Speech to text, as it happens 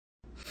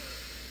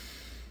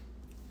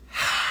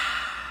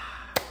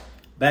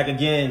Back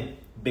again,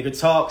 Bigger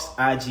Talks,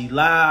 IG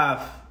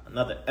Live,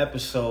 another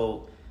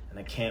episode, and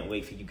I can't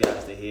wait for you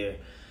guys to hear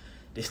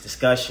this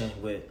discussion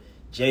with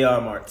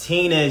JR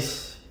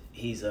Martinez.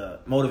 He's a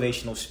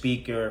motivational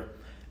speaker,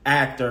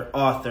 actor,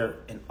 author,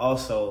 and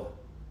also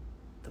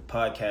the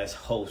podcast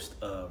host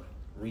of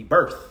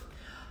Rebirth.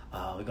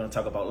 We're going to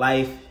talk about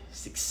life,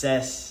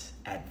 success,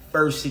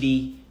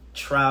 adversity,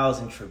 trials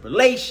and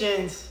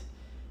tribulations,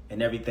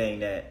 and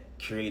everything that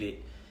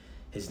created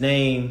his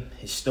name,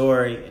 his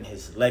story, and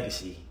his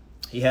legacy.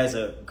 He has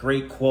a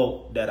great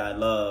quote that I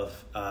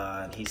love.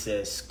 He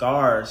says,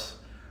 "Scars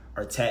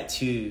are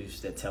tattoos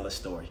that tell a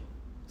story."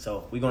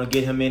 So we're going to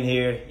get him in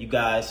here. You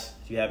guys,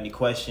 if you have any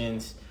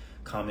questions,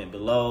 comment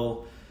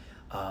below.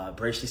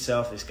 Brace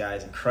yourself. This guy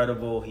is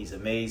incredible. He's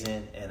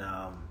amazing. And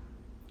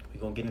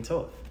we're going to get into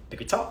it.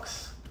 Bigger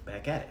Talks.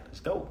 Back at it. Let's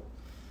go.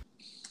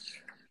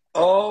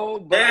 Oh,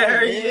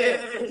 there he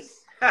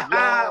is. Yo,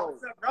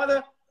 what's up,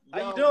 brother?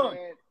 How you doing?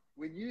 Man,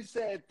 when you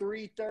said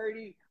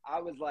 3:30, I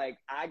was like,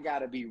 I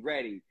gotta be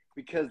ready,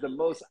 because the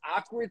most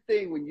awkward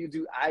thing when you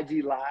do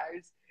IG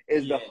lives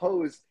is the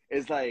host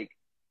is like,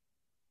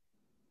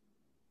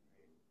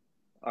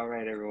 "All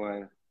right,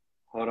 everyone,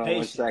 hold on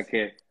one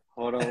second,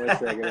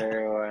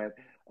 everyone.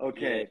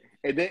 Okay."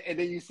 And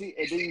then you see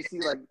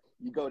like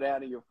you go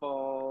down to your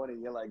phone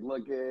and you're like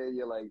looking,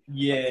 you're like, I'm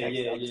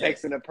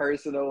texting a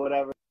person or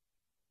whatever.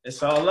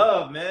 It's all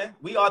love, man.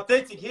 We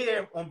authentic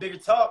here on Bigger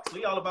Talks.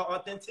 We all about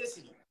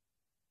authenticity.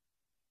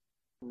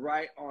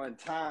 Right on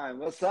time.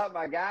 What's up,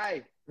 my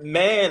guy?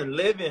 Man,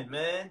 living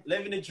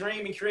the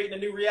dream and creating a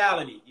new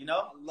reality, you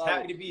know?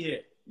 Happy to be here.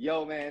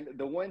 Yo, man,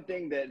 the one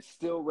thing that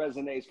still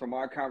resonates from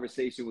our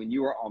conversation when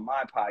you were on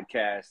my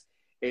podcast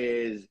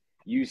is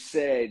you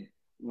said,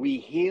 we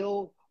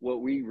heal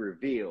what we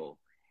reveal.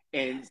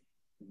 And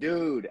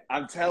dude,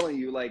 I'm telling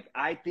you, like,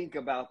 I think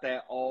about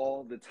that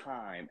all the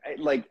time.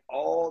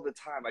 All the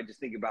time. I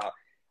just think about,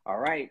 all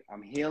right,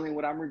 I'm healing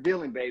what I'm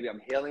revealing, baby. I'm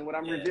healing what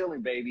I'm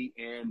revealing, baby.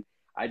 And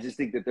I just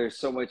think that there's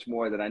so much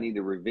more that I need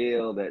to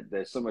reveal, that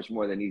there's so much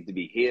more that needs to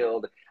be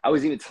healed. I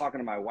was even talking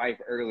to my wife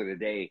earlier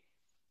today,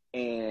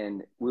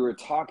 and we were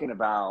talking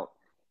about,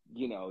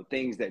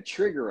 things that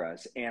trigger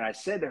us. And I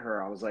said to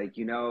her, I was like,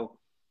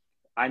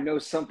 I know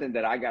something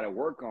that I got to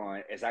work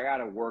on is I got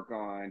to work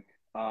on,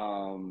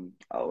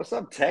 what's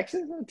up,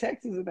 Texas?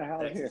 Texas in the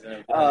house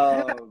here.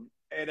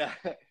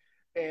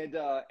 And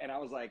I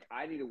was like,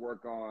 I need to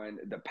work on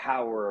the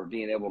power of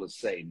being able to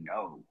say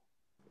no,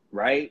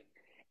 right?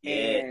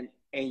 Yeah.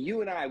 And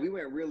you and I, we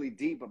went really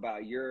deep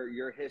about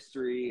your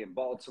history in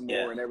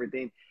Baltimore and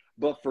everything.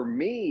 But for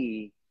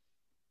me,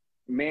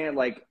 man,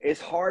 like,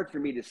 it's hard for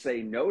me to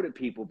say no to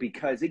people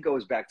because it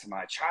goes back to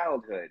my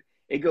childhood.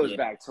 It goes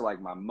back to like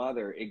my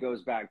mother. It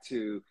goes back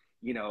to,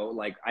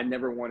 like, I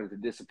never wanted to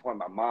disappoint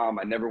my mom.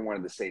 I never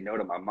wanted to say no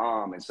to my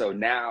mom. And so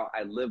now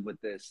I live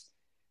with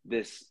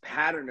this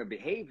pattern of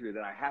behavior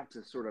that I have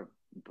to sort of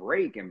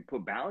break and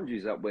put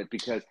boundaries up with,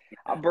 because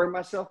I'll burn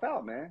myself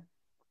out, man.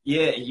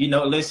 Yeah,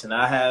 listen,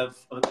 I have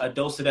a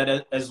dose of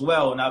that as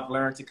well, and I've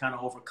learned to kind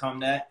of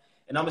overcome that.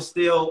 And I'm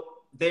still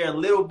there a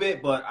little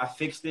bit, but I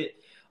fixed it.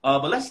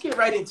 But let's get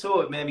right into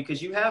it, man, because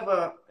you have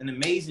an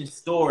amazing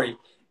story.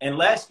 And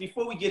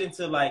before we get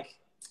into, like,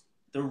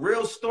 the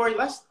real story,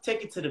 let's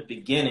take it to the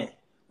beginning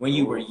when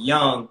you were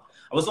young.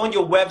 I was on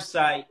your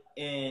website,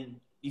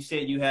 and you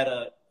said you had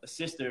a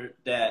sister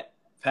that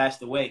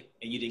passed away,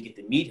 and you didn't get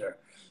to meet her. Right.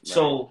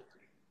 So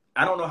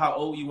I don't know how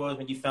old you were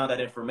when you found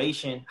that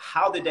information.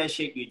 How did that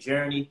shape your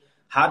journey?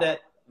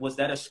 Was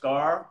that a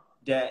scar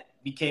that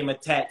became a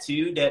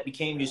tattoo that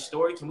became your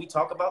story? Can we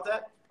talk about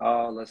that?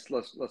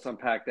 Let's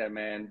unpack that,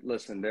 man.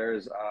 Listen,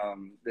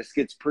 this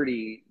gets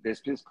pretty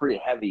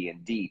heavy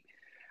and deep.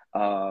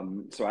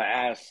 So I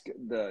ask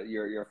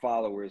your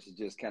followers to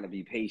just kind of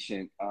be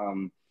patient.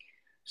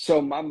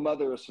 So my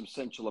mother is from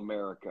Central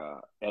America,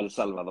 El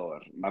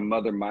Salvador. My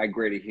mother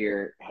migrated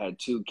here, had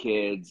 2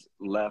 kids,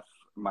 left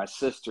my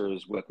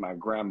sisters with my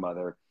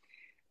grandmother.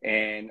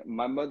 And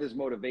my mother's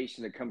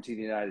motivation to come to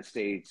the United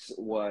States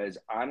was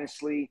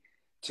honestly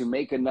to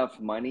make enough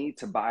money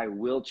to buy a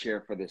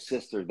wheelchair for the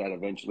sister that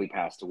eventually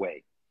passed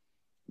away.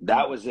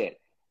 That was it.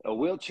 A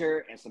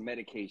wheelchair and some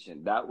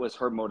medication. That was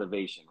her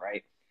motivation,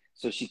 right?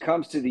 So she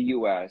comes to the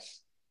U.S.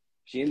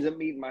 She ends up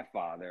meeting my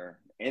father,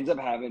 ends up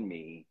having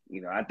me.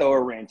 I throw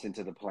a wrench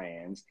into the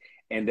plans.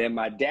 And then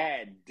my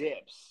dad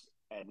dips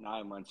at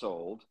 9 months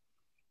old.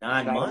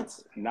 9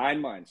 months?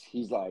 9 months.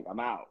 He's like, I'm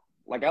out.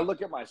 Like, I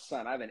look at my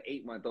son. I have an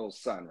 8-month-old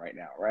son right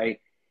now, right?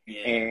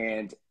 Yeah.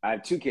 And I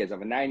have 2 kids. I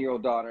have a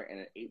 9-year-old daughter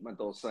and an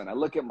 8-month-old son. I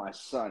look at my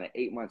son at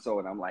 8 months old,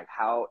 and I'm like,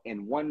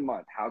 in 1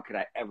 month, how could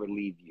I ever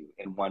leave you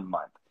in 1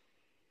 month?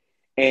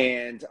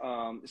 And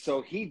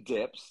so he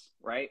dips,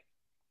 right?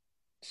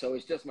 So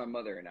it's just my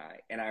mother and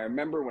I. And I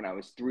remember when I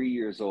was 3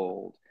 years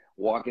old,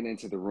 walking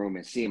into the room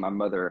and seeing my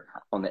mother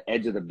on the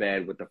edge of the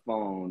bed with the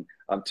phone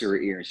up to her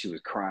ear, and she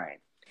was crying.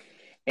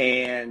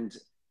 And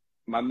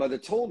my mother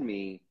told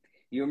me,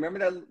 you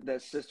remember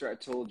that sister I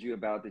told you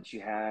about that you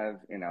have?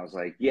 And I was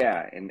like,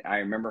 yeah. And I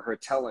remember her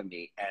telling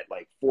me at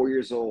like 4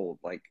 years old,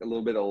 like a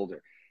little bit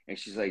older, And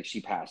she's like,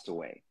 she passed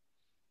away.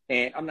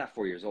 And I'm not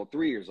 4 years old,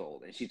 3 years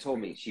old. And she told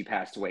me she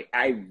passed away.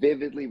 I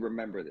vividly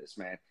remember this,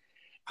 man.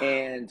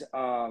 And,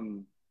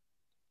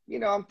 you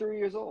know, I'm 3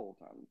 years old.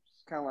 I'm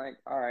just kind of like,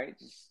 all right,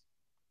 just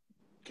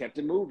kept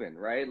it moving,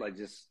 right? Like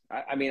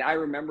I mean, I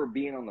remember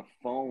being on the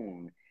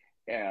phone,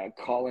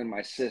 calling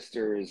my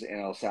sisters in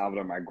El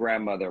Salvador, my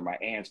grandmother, my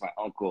aunts, my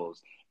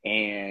uncles.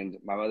 And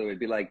my mother would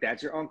be like,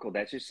 that's your uncle,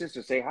 that's your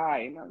sister, say hi.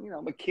 And, you know,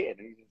 I'm a kid.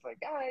 And he's just like,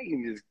 hi.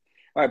 And just,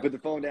 all right, put the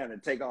phone down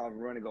and take off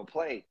and run and go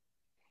play.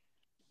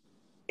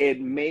 It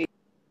made,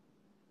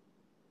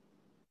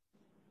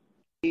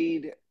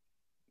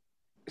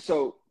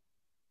 so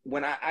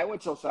when I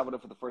went to El Salvador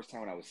for the first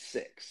time when I was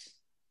 6.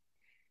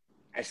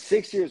 At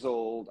 6 years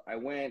old, I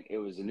went, it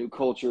was a new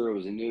culture. It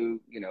was a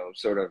new, you know,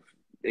 sort of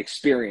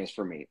experience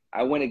for me.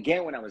 I went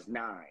again when I was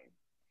 9.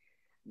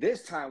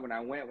 This time when I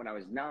went when I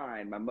was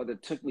 9, my mother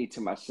took me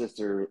to my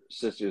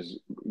sister's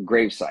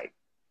gravesite.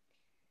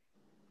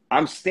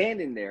 I'm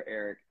standing there,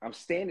 Eric. I'm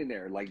standing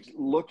there like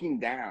looking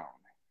down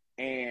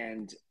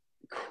and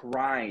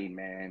crying,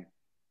 man.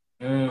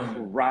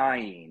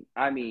 Crying.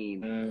 I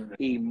mean,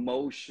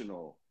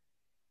 emotional.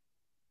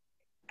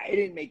 It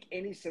didn't make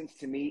any sense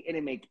to me. It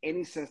didn't make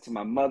any sense to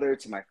my mother,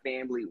 to my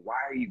family. Why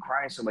are you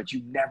crying so much?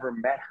 You never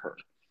met her.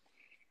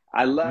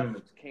 I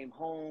left, came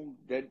home,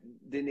 didn't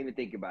even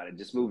think about it,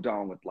 just moved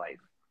on with life.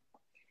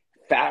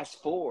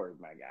 Fast forward,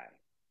 my guy.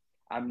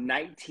 I'm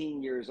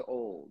 19 years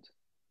old.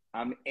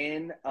 I'm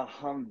in a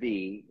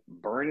Humvee,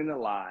 burning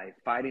alive,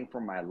 fighting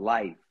for my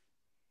life.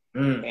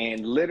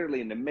 And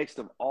literally in the midst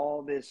of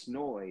all this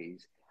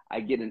noise, I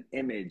get an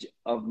image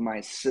of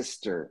my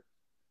sister,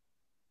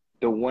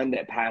 the one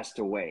that passed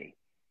away.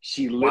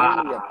 She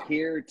literally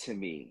appeared to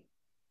me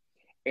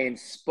and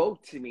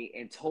spoke to me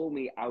and told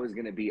me I was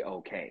going to be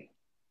okay.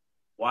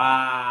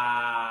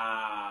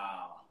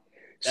 Wow.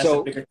 That's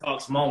a Bigger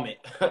Talks moment.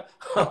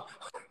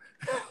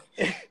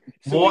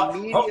 So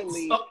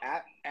immediately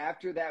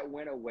after that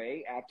went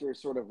away, after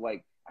sort of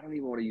like, I don't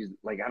even want to use,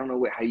 like, I don't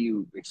know how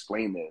you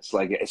explain this.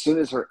 Like, as soon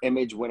as her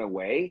image went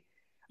away,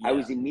 I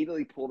was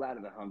immediately pulled out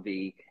of the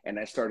Humvee and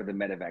I started the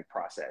medevac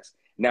process.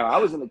 Now, I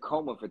was in a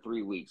coma for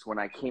 3 weeks. When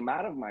I came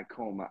out of my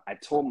coma, I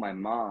told my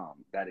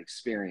mom that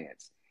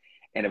experience.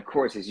 And of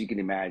course, as you can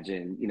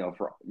imagine, you know,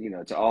 for, you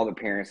know, to all the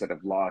parents that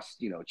have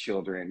lost, you know,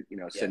 children, you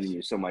know, sending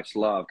you so much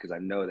love, because I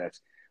know that's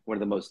one of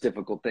the most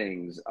difficult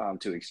things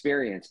to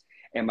experience.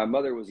 And my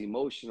mother was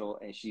emotional,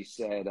 and she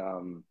said,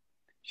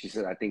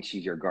 I think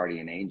she's your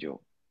guardian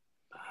angel.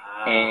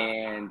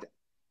 And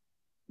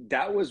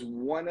that was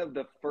one of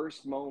the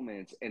first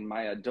moments in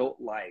my adult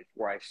life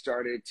where I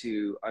started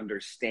to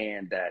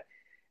understand that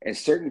in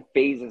certain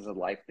phases of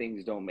life,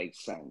 things don't make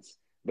sense.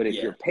 But if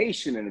you're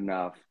patient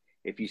enough,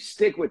 if you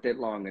stick with it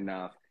long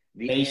enough,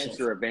 the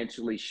answer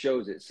eventually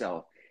shows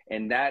itself.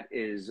 And that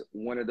is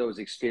one of those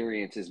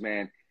experiences,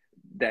 man,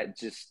 that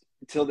just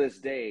till this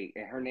day,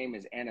 and her name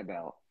is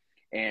Annabelle.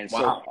 And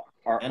so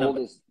our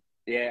oldest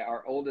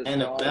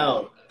Annabelle,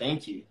 daughter,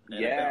 thank you.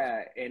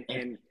 Annabelle.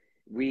 And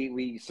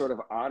we sort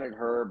of honored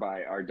her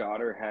by, our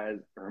daughter has,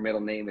 her middle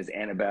name is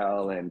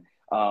Annabelle. And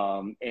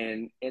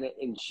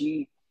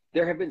she,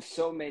 there have been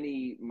so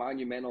many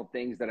monumental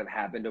things that have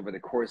happened over the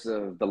course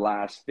of the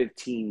last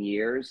 15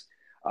 years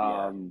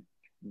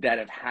that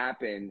have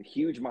happened,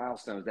 huge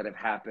milestones that have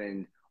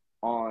happened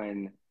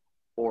on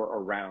or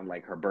around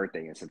like her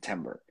birthday in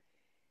September.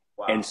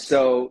 And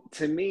so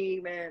to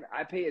me, man,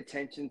 I pay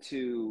attention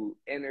to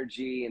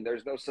energy, and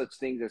there's no such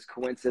thing as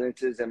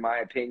coincidences, in my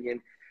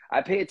opinion.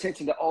 I pay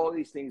attention to all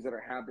these things that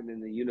are happening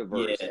in the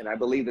universe, and I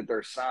believe that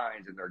they're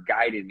signs, and they're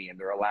guiding me, and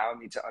they're allowing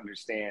me to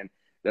understand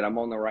that I'm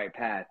on the right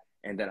path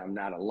and that I'm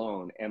not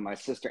alone. And my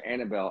sister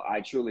Annabelle,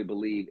 I truly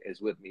believe,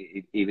 is with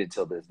me even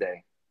till this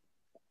day.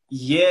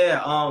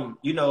 Yeah,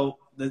 you know,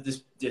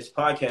 this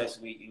podcast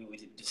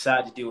we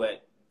decided to do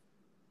at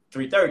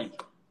 3:30.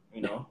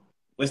 You know,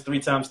 what's 3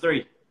 times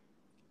 3?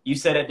 You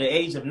said at the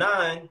age of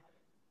 9,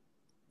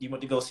 you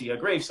went to go see her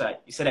gravesite.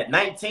 You said at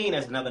 19,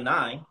 that's another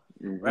 9,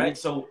 right?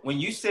 So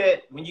when you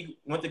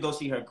went to go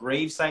see her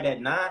gravesite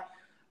at 9,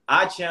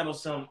 I channeled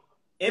some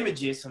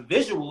images, some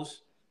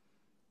visuals.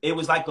 It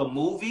was like a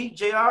movie,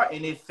 JR,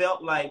 and it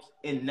felt like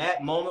in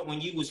that moment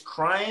when you was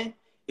crying,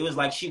 it was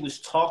like she was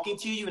talking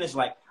to you, and it's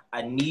like,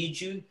 I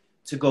need you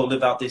to go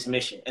live out this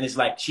mission. And it's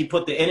like she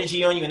put the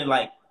energy on you,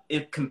 and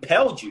it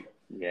compelled you.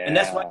 Yeah. And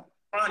that's why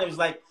it was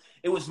like,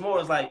 it was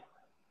more like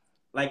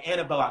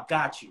Annabelle, I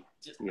got you.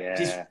 Just,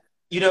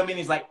 you know what I mean?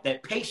 It's like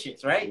that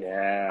patience, right?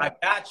 Yeah. I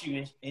got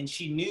you. And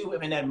she knew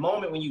in that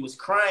moment when you was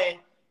crying,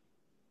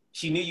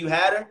 she knew you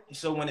had her.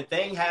 So when the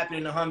thing happened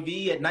in the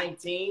Humvee at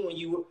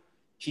 19,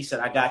 she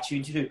said, I got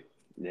you too.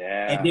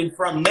 Yeah. And then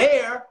from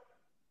there,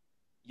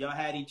 y'all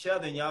had each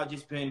other, and y'all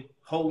just been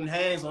holding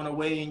hands on the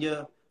way in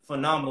your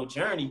phenomenal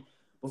journey.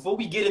 Before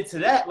we get into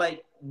that,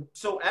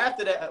 so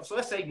after that, so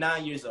let's say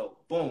 9 years old,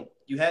 boom,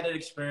 you had that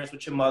experience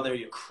with your mother,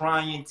 you're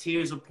crying,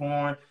 tears are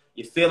pouring,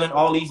 you're feeling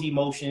all these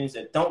emotions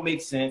that don't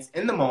make sense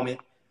in the moment.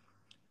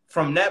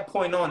 From that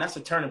point on, that's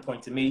a turning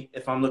point to me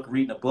if I'm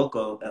reading a book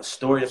or a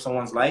story of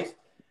someone's life.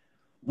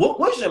 What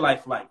was your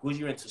life like? Was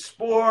you into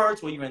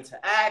sports? Were you into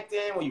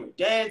acting? Were you a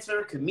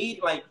dancer,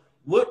 comedian? Like,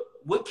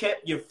 what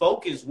kept your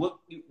focus? What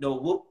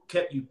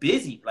kept you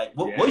busy? Like,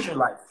 what Yeah. was your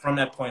life from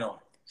that point on?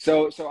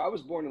 So I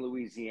was born in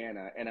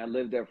Louisiana, and I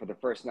lived there for the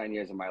first 9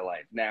 years of my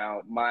life.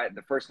 Now,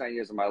 the first 9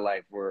 years of my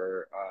life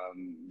were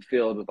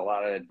filled with a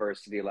lot of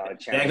adversity, a lot of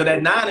There go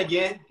that challenges. nine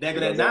again. There go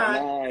There that goes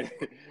that nine.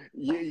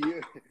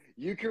 nine.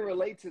 You can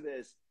relate to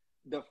this.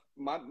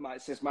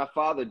 Since my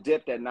father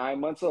dipped at 9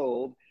 months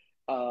old,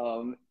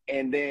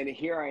 and then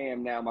here I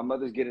am now. My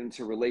mother's getting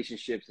into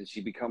relationships, and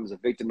she becomes a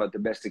victim of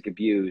domestic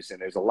abuse.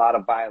 And there's a lot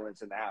of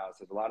violence in the house.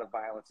 There's a lot of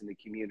violence in the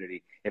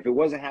community. If it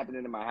wasn't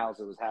happening in my house,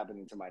 it was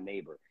happening to my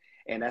neighbor,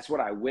 and that's what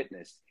I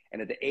witnessed.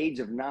 And at the age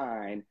of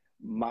 9,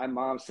 my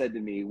mom said to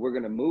me, "We're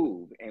going to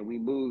move," and we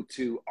moved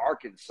to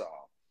Arkansas,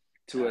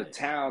 to a Nice.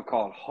 town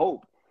called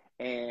Hope.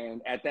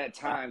 And at that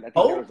time, I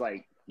think there was Oh,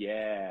 like,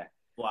 yeah.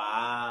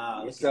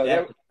 wow. Look at So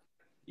that.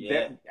 Yeah.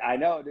 there, I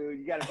know, dude,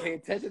 you got to pay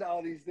attention to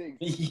all these things.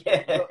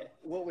 Yeah. But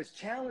what was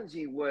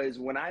challenging was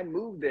when I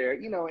moved there,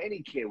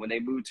 any kid, when they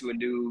move to a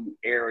new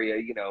area,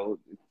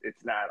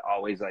 it's not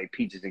always like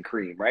peaches and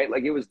cream, right?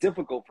 Like it was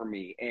difficult for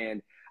me.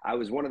 And I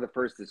was one of the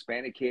first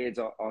Hispanic kids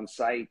on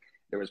site.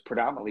 There was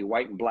predominantly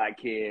white and black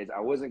kids.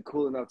 I wasn't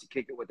cool enough to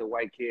kick it with the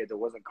white kids. I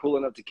wasn't cool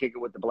enough to kick it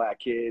with the black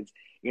kids.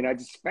 I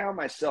just found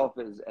myself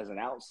as an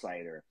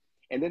outsider.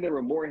 And then there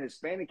were more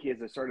Hispanic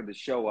kids that started to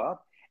show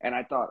up. And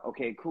I thought,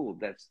 okay, cool.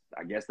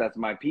 I guess that's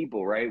my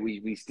people, right?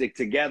 We stick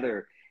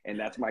together, and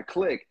that's my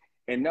clique.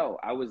 And no,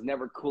 I was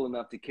never cool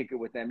enough to kick it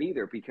with them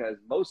either, because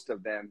most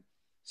of them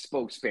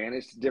spoke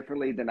Spanish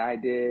differently than I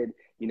did.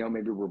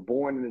 Maybe were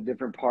born in a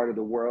different part of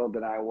the world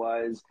than I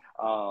was,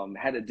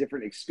 had a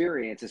different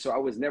experience. And so I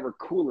was never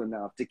cool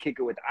enough to kick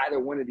it with either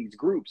one of these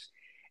groups.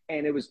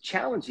 And it was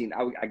challenging.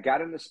 I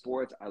got into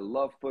sports. I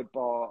love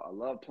football. I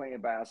love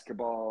playing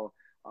basketball.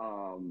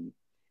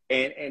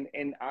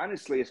 And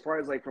honestly, as far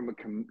as like from a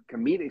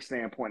comedic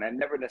standpoint, I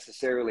never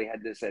necessarily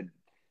had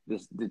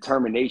this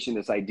determination,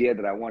 this idea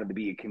that I wanted to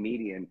be a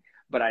comedian.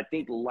 But I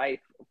think life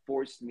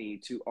forced me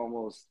to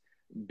almost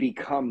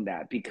become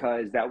that,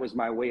 because that was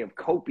my way of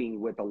coping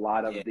with a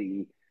lot of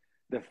Yeah.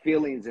 the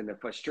feelings and the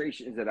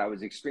frustrations that I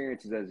was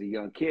experiencing as a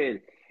young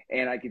kid.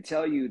 And I can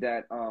tell you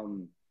that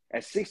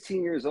at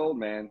 16 years old,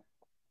 man,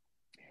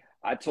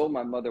 I told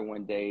my mother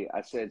one day,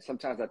 I said,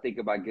 sometimes I think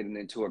about getting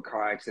into a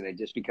car accident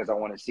just because I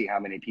want to see how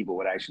many people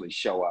would actually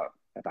show up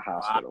at the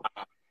Wow. hospital.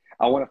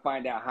 I want to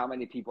find out how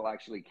many people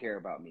actually care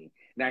about me.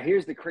 Now,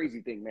 here's the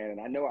crazy thing, man,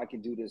 and I know I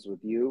can do this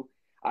with you.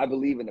 I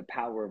believe in the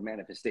power of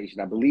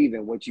manifestation. I believe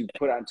in what you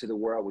put out into the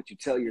world, what you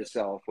tell Yeah.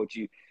 yourself,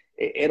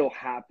 it'll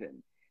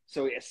happen.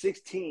 So at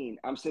 16,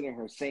 I'm sitting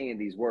here saying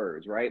these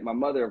words, right? My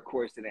mother, of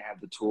course, didn't have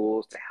the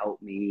tools to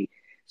help me.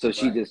 So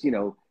she Right. just,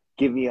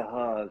 give me a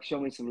hug, show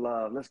me some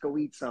love, let's go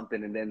eat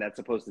something. And then that's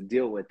supposed to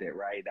deal with it,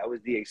 right? That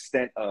was the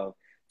extent of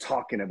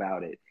talking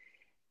about it.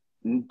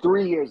 And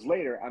 3 years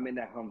later, I'm in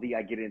that Humvee,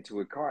 I get into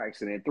a car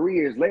accident. 3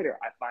 years later,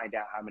 I find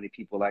out how many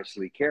people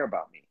actually care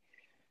about me.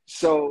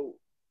 So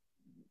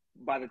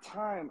by the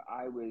time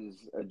I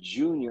was a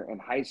junior in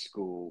high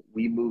school,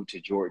 we moved to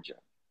Georgia.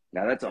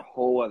 Now, that's a Yeah.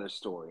 whole other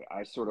story.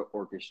 I sort of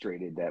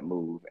orchestrated that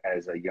move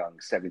as a young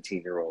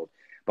 17-year-old,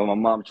 but my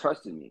mom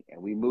trusted me,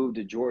 and we moved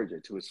to Georgia,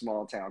 to a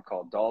small town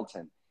called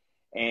Dalton.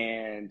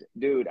 And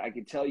dude, I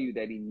can tell you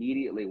that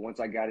immediately once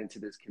I got into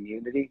this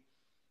community,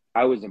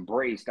 I was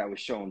embraced. I was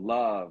shown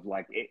love.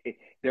 Like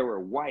there were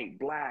white,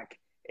 black,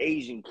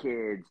 Asian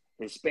kids,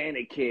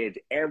 Hispanic kids.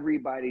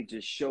 Everybody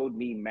just showed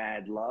me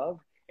mad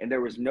love, and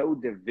there was no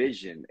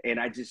division. And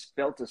I just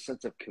felt a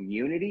sense of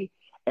community,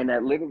 and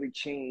that literally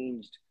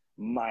changed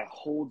my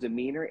whole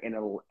demeanor, and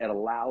it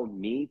allowed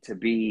me to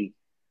be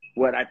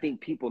what I think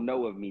people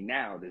know of me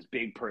now: this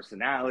big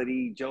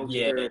personality, Yeah.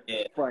 jokester,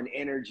 Yeah. fun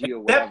energy,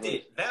 or whatever.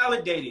 Accepted,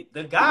 validated,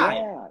 the guy.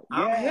 Yeah,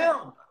 I'm yeah,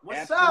 him.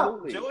 What's up,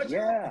 absolutely. Georgia?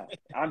 Yeah.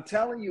 I'm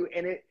telling you.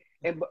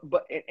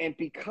 And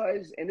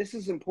because, and this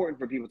is important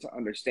for people to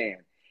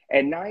understand.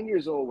 At 9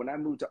 years old, when I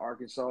moved to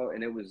Arkansas,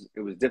 and it was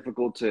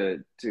difficult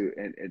to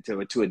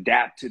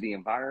adapt to the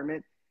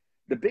environment,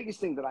 the biggest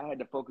thing that I had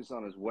to focus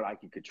on is what I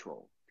could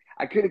control.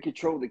 I couldn't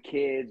control the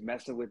kids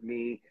messing with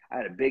me. I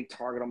had a big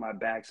target on my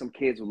back. Some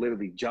kids would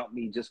literally jump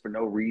me just for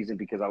no reason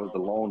because I was the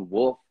lone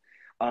wolf.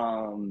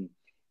 Um,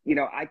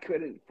 I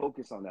couldn't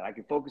focus on that. I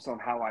could focus on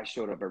how I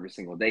showed up every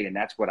single day, and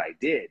that's what I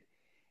did.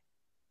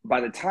 By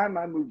the time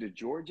I moved to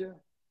Georgia,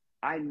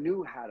 I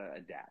knew how to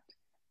adapt.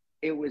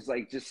 It was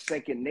like just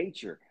second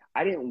nature.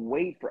 I didn't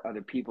wait for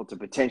other people to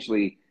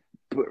potentially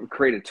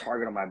create a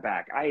target on my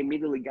back. I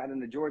immediately got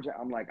into Georgia.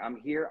 I'm like, I'm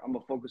here. I'm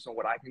going to focus on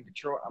what I can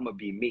control. I'm going to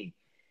be me.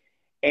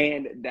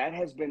 And that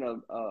has been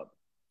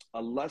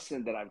a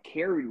lesson that I've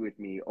carried with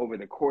me over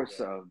the course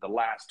Yeah. of the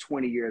last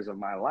 20 years of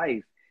my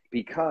life,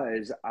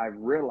 because I've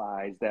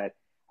realized that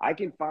I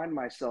can find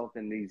myself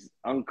in these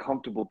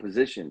uncomfortable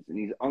positions, in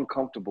these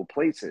uncomfortable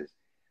places,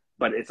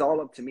 but it's all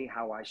up to me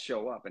how I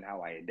show up and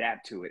how I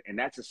adapt to it. And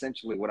that's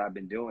essentially what I've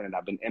been doing, and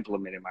I've been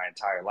implementing my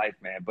entire life,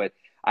 man. But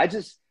I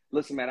just,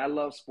 listen, man, I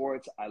love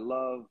sports. I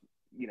love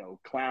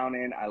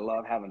clowning. I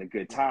love having a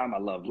good time. I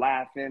love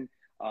laughing.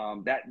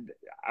 That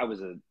I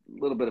was a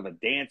little bit of a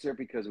dancer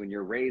because when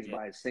you're raised Yeah.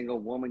 by a single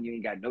woman, you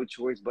ain't got no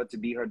choice but to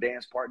be her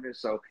dance partner.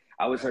 So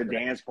I was her Right,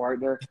 dance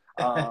partner.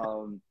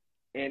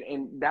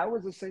 And that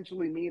was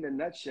essentially me in a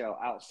nutshell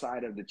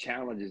outside of the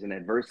challenges and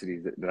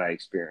adversities that I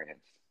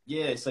experienced.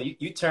 Yeah, so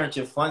you turned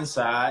your fun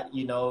side,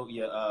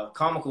 your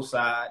comical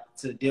side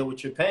to deal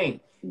with your pain.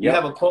 You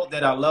have Yep. a quote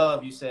that I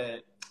love. You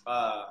said,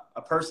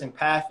 a person's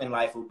path in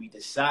life will be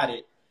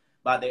decided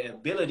by their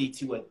ability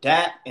to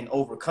adapt and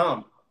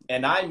overcome.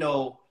 And I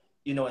know,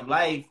 in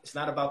life, it's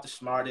not about the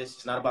smartest,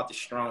 it's not about the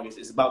strongest,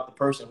 it's about the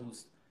person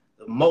who's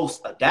the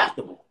most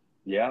adaptable.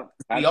 Yeah,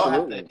 We all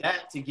have to absolutely.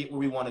 adapt to get where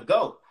we want to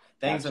go.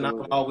 Things are not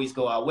going to Absolutely. always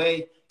go our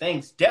way.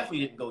 Things definitely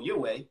didn't go your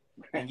way.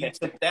 And you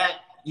took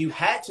that, you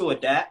had to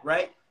adapt,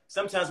 right?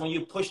 Sometimes when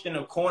you're pushed in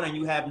a corner and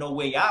you have no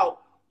way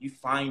out, you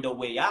find a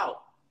way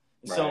out.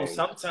 So Right.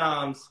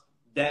 sometimes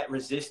that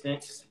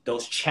resistance,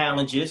 those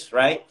challenges,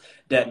 right?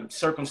 That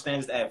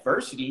circumstance,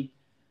 adversity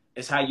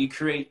is how you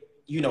create,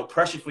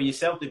 pressure for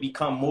yourself to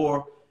become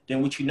more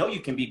than what you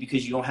can be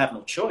because you don't have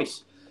no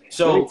choice.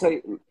 Let me So tell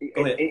you,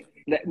 go ahead.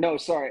 no,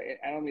 sorry,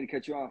 I don't mean to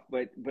cut you off,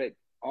 but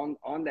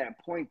on that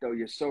point though,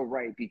 you're so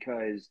right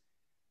because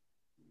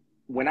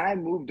when I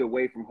moved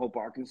away from Hope,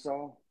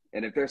 Arkansas,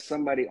 and if there's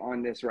somebody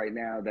on this right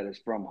now that is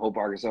from Hope,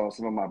 Arkansas,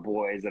 some of my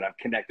boys that I've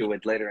connected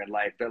with later in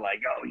life, they're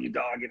like, "Oh, you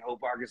dog in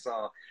Hope,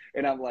 Arkansas,"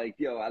 and I'm like,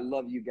 "Yo, I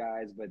love you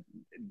guys, but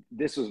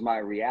this was my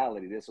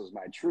reality. This was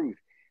my truth."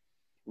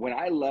 When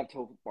I left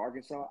Hope,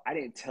 Arkansas, I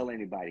didn't tell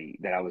anybody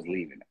that I was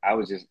leaving. I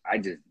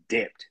just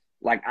dipped.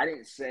 Like I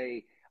didn't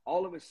say.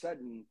 All of a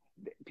sudden,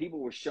 people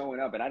were showing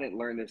up, and I didn't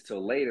learn this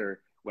till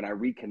later when I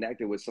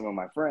reconnected with some of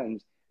my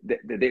friends. They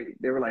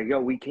were like, "Yo,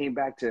 we came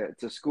back to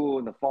school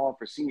in the fall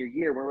for senior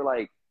year." We were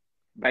like,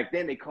 back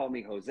then they called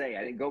me Jose.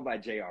 I didn't go by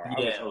JR. I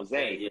was Yeah, okay,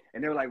 Jose, yeah.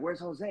 and they were like, "Where's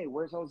Jose?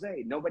 Where's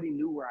Jose?" Nobody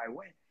knew where I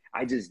went.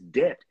 I just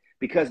dipped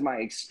because my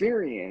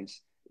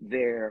experience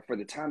there for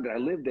the time that I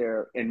lived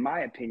there, in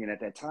my opinion,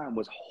 at that time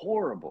was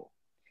horrible.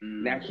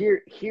 Now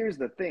Mm, here's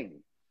the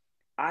thing.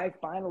 I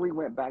finally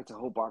went back to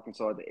Hope,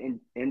 Arkansas at the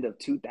end of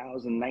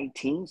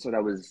 2019. So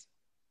that was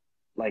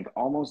like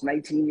almost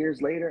 19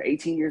 years later,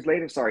 18 years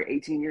later. Sorry,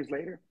 18 years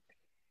later.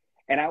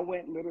 And I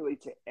went literally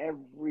to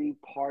every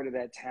part of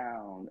that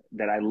town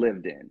that I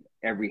lived in,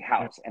 every mm,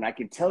 house. And I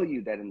can tell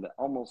you that in the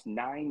almost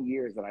 9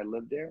 years that I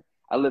lived there,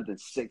 I lived in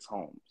 6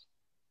 homes,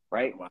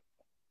 right? wow.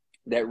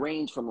 That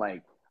range from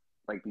like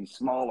these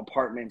small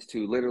apartments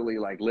to literally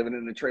like living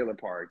in a trailer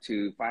park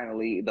to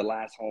finally the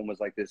last home was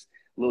like this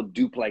little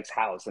duplex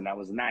house and that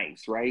was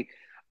nice, right?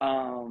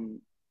 um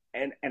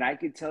and I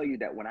could tell you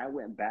that when I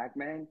went back,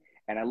 man,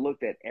 and I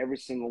looked at every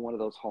single one of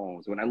those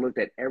homes, when I looked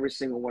at every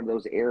single one of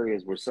those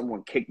areas where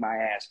someone kicked my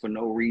ass for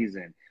no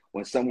reason,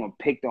 when someone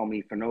picked on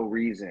me for no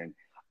reason,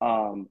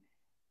 um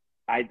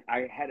I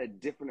had a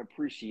different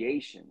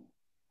appreciation.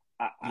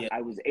 Yeah,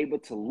 I was able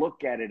to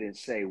look at it and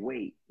say,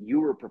 wait,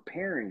 you were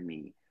preparing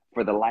me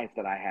for the life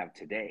that I have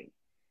today.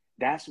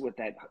 That's what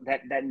that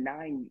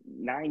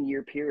nine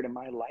year period of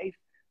my life,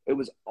 it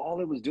was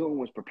doing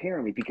was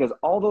preparing me because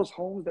all those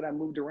homes that I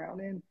moved around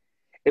in,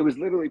 it was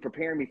literally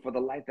preparing me for the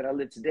life that I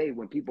live today.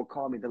 When people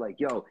call me, they're like,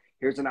 yo,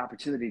 here's an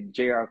opportunity,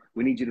 JR.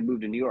 We need you to move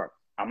to New York.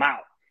 I'm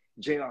out.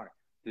 JR,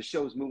 the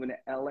show's moving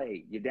to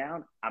LA. You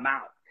down? I'm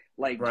out.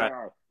 Like, right.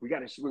 JR, we're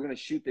gonna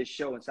shoot this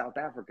show in South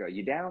Africa.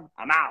 You down?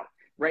 I'm out.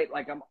 Right?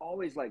 Like I'm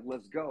always like,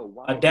 let's go.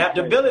 Why? Because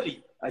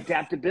Adaptability.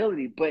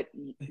 adaptability.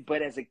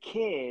 But as a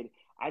kid,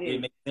 I It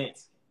didn't makes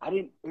sense. I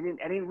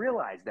didn't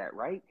realize that,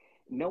 right?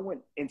 No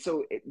one, and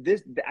so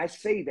this I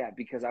say that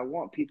because I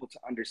want people to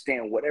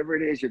understand whatever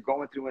it is you're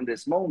going through in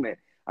this moment.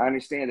 I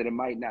understand that it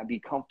might not be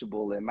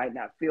comfortable, it might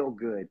not feel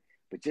good,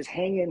 but just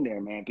hang in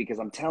there, man, because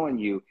I'm telling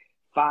you,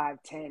 5,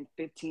 10,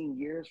 15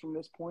 years from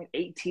this point,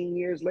 18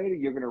 years later,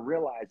 you're going to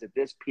realize that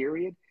this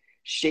period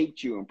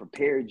shaped you and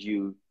prepared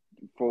you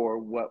for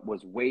what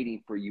was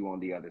waiting for you on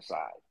the other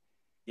side.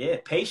 Yeah,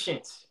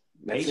 patience.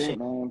 That's it, Patience.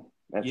 man.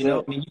 That's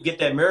it. When you get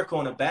that miracle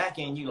on the back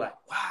end, you like,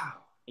 wow.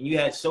 And you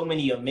had so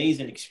many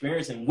amazing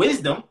experience and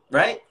wisdom,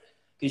 right?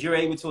 Because you're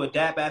able to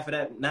adapt after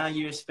that 9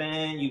 year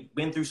span. You've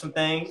been through some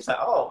things. It's like,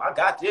 oh, I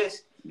got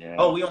this. Yeah.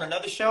 Oh, we on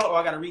another show. Oh,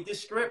 I got to read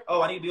this script.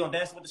 Oh, I need to be on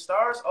Dancing with the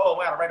Stars. Oh,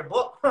 I got to write a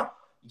book. Huh.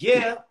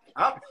 Yeah,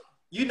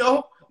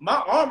 my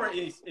armor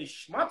is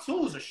my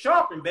tools are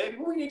sharpened, baby.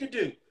 What we need to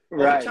do? Oh,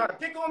 you Right. trying to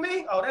pick on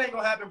me? Oh, that ain't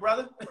gonna happen,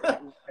 brother.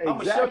 I'm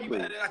gonna show you better Exactly.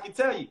 than I can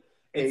tell you.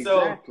 And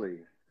so Exactly.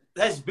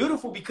 that's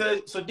beautiful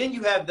because so then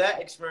you have that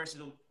experience.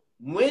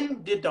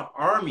 When did the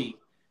army,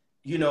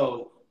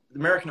 the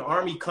American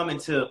army come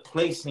into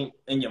place in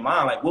your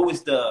mind? Like, what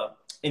was the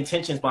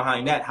intentions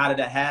behind that? How did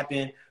that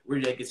happen? Where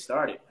did that get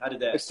started? How did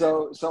that?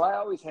 So I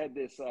always had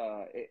this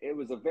it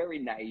was a very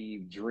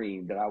naive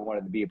dream that I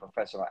wanted to be a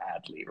professional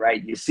athlete,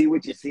 right? You see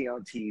what you Yeah, see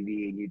on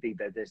TV and you think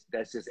that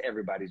that's just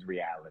everybody's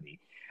reality.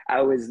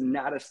 I was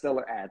not a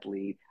stellar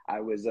athlete. I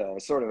was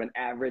sort of an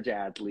average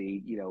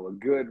athlete, a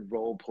good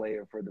role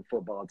player for the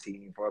football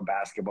team, for a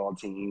basketball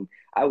team.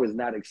 I was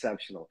not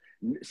exceptional.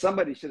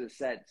 Somebody should have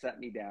sat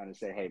me down and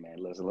said, hey, man,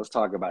 listen, let's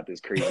talk about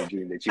this crazy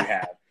dream that you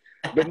have.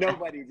 But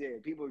nobody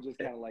did. People were just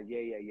kind of like,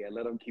 yeah,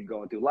 let them keep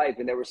going through life.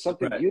 And there was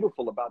something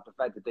beautiful about the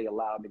fact that they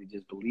allowed me to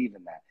just believe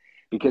in that,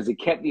 because it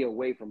kept me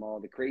away from all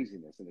the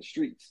craziness in the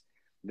streets.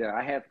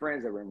 I had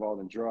friends that were involved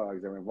in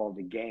drugs, that were involved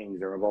in gangs,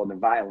 that were involved in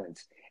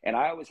violence. And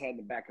I always had in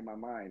the back of my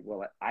mind,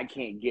 well, I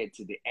can't get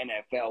to the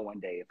NFL one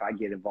day if I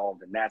get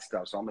involved in that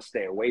stuff, so I'm going to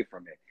stay away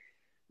from it.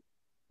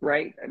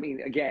 Right? I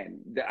mean, again,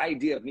 the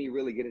idea of me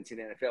really getting to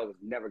the NFL was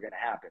never going to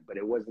happen, but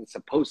it wasn't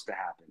supposed to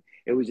happen.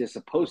 It was just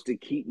supposed to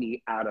keep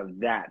me out of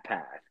that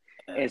path.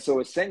 And so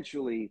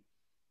essentially,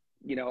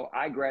 you know,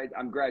 I'm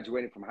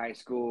graduating from high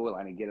school.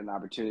 I didn't get an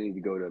opportunity to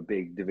go to a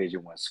big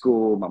Division I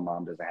school. My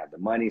mom doesn't have the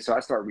money. So I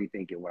start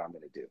rethinking what I'm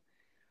going to do.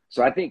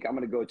 So I think I'm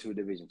going to go to a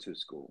Division II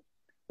school.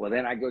 Well,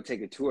 then I go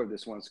take a tour of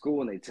this one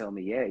school, and they tell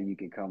me, yeah, you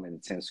can come and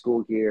attend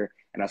school here.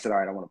 And I said, all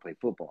right, I want to play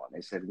football. And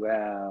they said,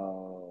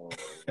 well,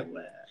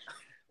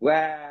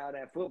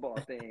 that football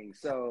thing.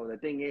 So the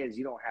thing is,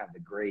 you don't have the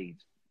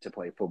grades to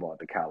play football at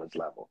the college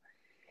level.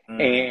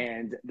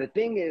 And the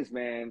thing is,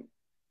 man,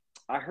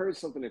 I heard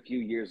something a few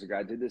years ago.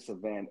 I did this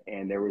event,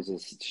 and there was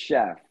this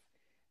chef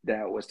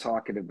that was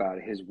talking about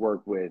his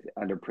work with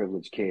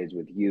underprivileged kids,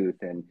 with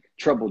youth and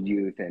troubled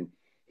youth. And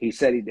he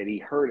said that he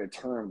heard a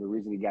term. The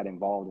reason he got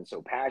involved and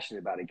so passionate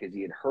about it, because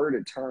he had heard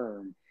a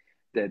term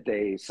that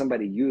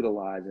somebody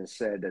utilized and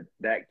said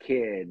that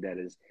kid that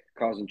is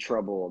causing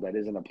trouble, that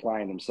isn't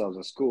applying themselves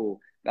in school,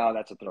 no,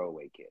 that's a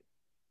throwaway kid.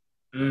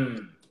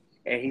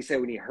 And he said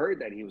when he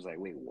heard that, he was like,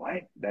 wait,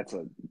 what?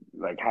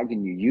 How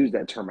can you use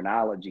that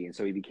terminology? And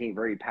so he became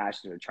very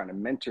passionate trying to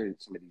mentor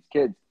some of these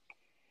kids.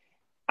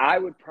 I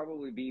would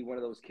probably be one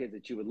of those kids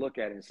that you would look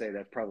at and say,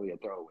 that's probably a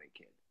throwaway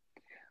kid.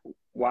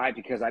 Why?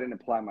 Because I didn't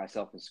apply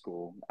myself in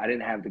school. I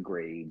didn't have the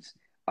grades.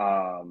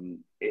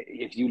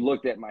 If you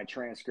looked at my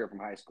transcript from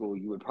high school,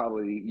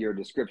 your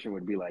description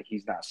would be like,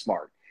 he's not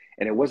smart.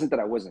 And it wasn't that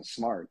I wasn't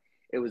smart.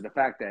 It was the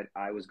fact that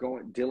I was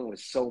dealing with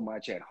so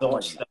much at home.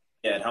 Much stuff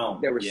at home.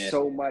 There was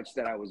so much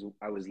that I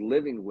was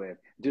living with.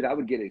 Dude, I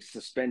would get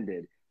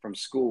suspended from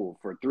school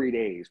for 3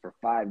 days, for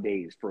 5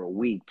 days, for a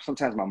week.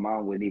 Sometimes my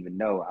mom wouldn't even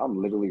know.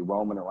 I'm literally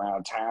roaming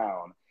around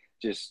town,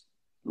 just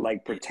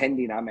like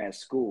pretending I'm at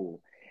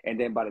school. And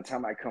then by the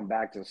time I come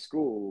back to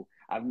school,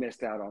 I've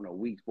missed out on a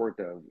week's worth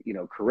of,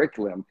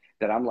 curriculum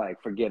that I'm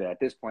like, forget it. At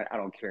this point, I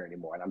don't care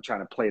anymore. And I'm trying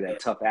to play that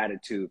tough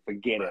attitude.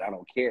 Forget it. I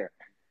don't care.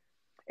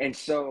 And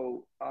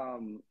so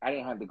I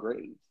didn't have the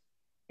grades.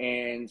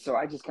 And so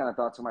I just kind of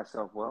thought to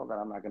myself, well, then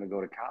I'm not going to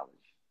go to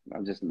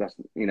college.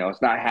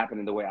 It's not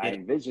happening the way I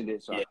envisioned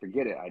it. So I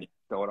forget it. I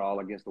throw it all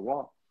against the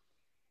wall.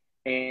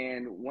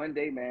 And one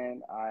day,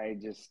 man, I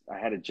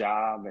had a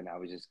job, and I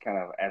was just kind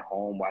of at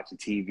home watching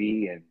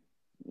TV, and,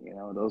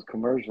 those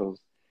commercials,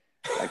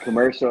 that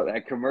commercial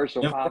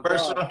popped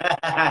up.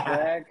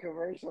 That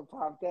commercial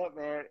popped up,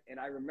 man. And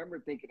I remember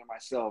thinking to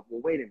myself,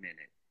 well, wait a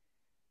minute.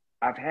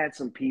 I've had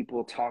some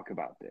people talk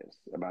about this,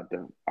 about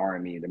the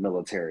Army, the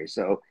military.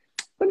 So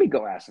let me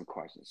go ask some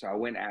questions. So I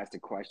went and asked a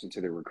question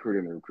to the recruiter,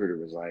 and the recruiter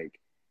was like,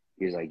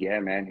 yeah,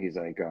 man. He's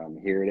like,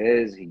 here it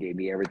is. He gave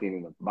me everything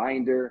in the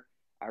binder.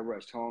 I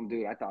rushed home,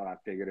 dude. I thought I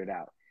figured it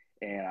out.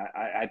 And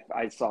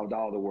I solved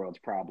all the world's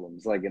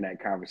problems, like, in that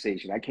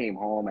conversation. I came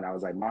home and I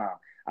was like, Mom,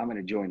 I'm going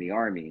to join the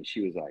Army. And she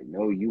was like,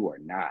 no, you are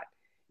not.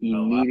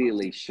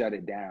 Immediately shut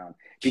it down.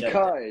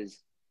 Because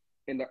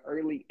in the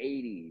early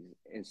 80s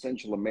in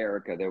Central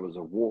America, there was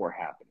a war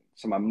happening.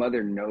 So my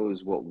mother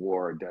knows what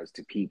war does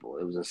to people.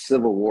 It was a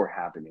civil war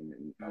happening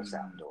in El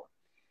Salvador.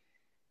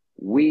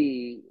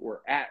 We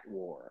were at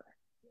war.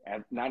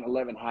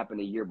 9/11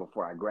 happened a year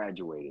before I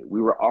graduated.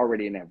 We were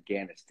already in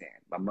Afghanistan.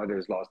 My mother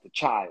has lost a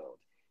child.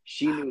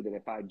 She knew that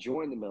if I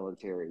joined the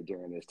military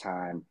during this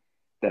time,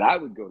 that I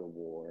would go to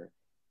war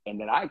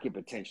and that I could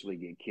potentially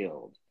get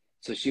killed.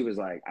 So she was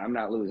like, I'm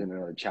not losing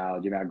another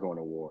child. You're not going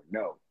to war.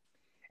 No.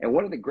 And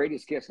one of the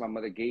greatest gifts my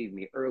mother gave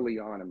me early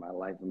on in my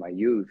life, in my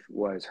youth,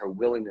 was her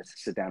willingness to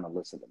sit down and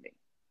listen to me.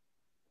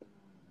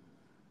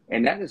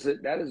 And that is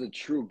a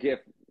true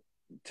gift,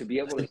 to be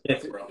able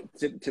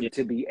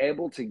to be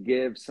able to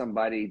give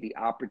somebody the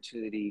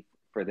opportunity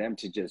for them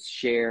to just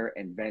share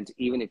and vent,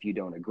 even if you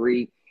don't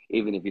agree,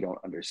 even if you don't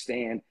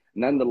understand,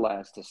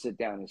 nonetheless, to sit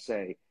down and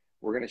say,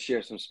 we're going to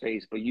share some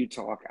space, but you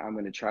talk, I'm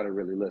going to try to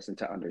really listen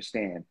to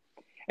understand.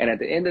 And at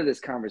the end of this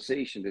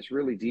conversation, this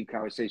really deep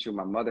conversation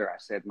with my mother, I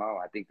said, Mom,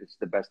 I think this is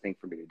the best thing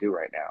for me to do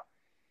right now.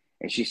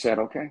 And she said,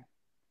 okay.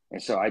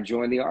 And so I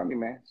joined the Army,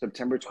 man,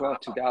 September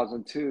 12th,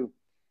 2002.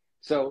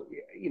 So,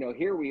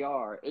 here we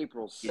are,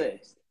 April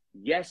 6th.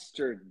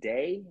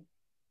 Yesterday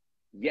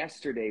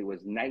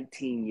was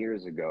 19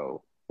 years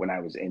ago when I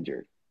was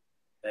injured.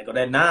 There go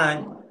that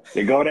 9.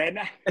 There go that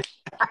 9.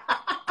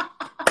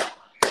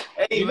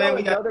 Hey, man,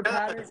 we got another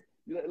pattern.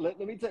 Let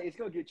me tell you, it's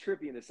going to get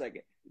trippy in a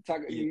second.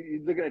 You're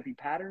looking at the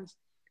patterns.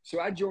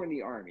 So I joined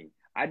the Army.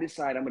 I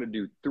decide I'm going to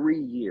do 3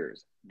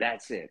 years.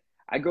 That's it.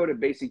 I go to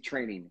basic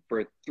training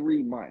for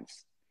 3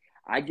 months.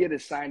 I get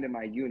assigned to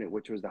my unit,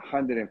 which was the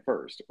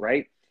 101st,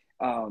 right?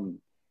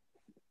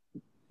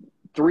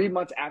 3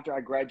 months after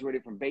I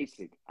graduated from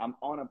basic, I'm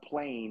on a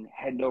plane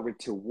heading over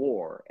to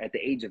war at the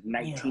age of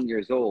Yeah. 19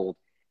 years old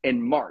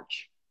in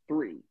March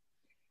 3.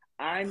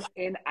 I'm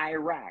in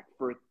Iraq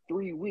for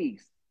 3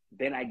 weeks.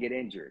 Then I get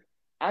injured.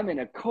 I'm in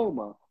a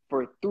coma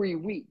for 3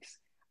 weeks.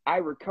 I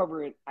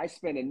recover it. I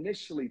spent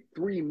initially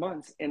 3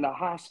 months in the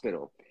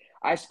hospital.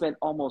 I spent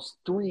almost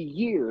 3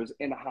 years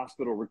in the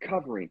hospital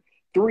recovering.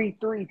 Three,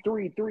 three,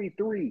 three, three,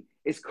 three.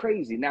 It's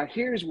crazy. Now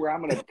here's where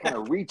I'm gonna kind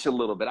of reach a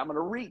little bit. I'm gonna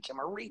reach.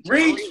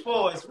 Reach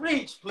for us.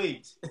 Reach,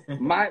 please.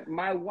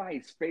 My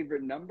wife's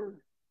favorite number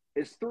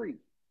is 3.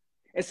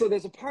 And so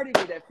there's a part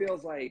of me that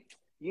feels like,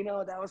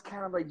 that was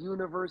kind of like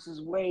universe's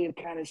way of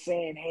kind of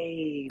saying,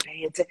 hey,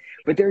 pay attention.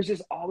 But there's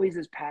just always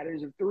this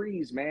patterns of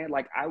 3s, man.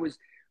 Like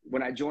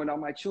when I joined All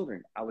My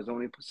Children, I was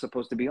only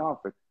supposed to be on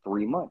for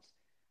 3 months.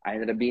 I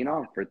ended up being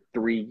on for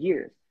 3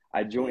 years.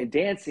 I joined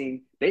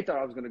dancing. They thought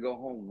I was going to go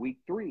home week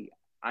 3.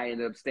 I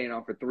ended up staying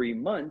on for 3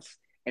 months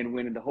and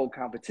winning the whole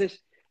competition.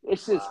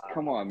 It's just,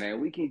 come on, man.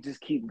 We can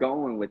just keep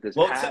going with this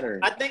pattern.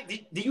 So I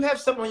think, do you have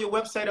something on your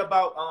website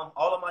about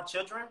All of My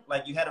Children?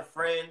 Like you had a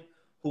friend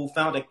who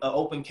found an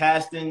open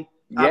casting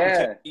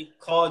opportunity,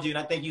 called you, and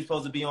I think you're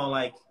supposed to be on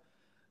like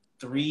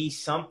 3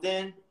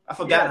 something. I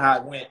forgot how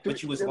it went,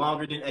 but you was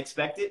longer than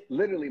expected.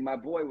 Literally, my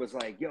boy was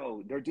like,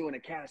 yo, they're doing a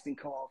casting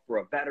call for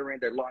a veteran.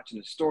 They're launching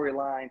a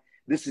storyline.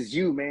 This is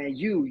you, man.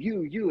 You.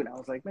 And I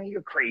was like, man,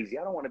 you're crazy.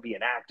 I don't want to be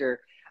an actor.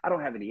 I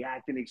don't have any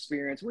acting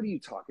experience. What are you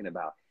talking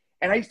about?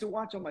 And I used to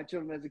watch All My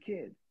Children as a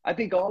kid. I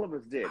think all of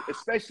us did,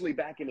 especially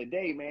back in the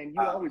day, man.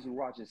 You always were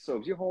watching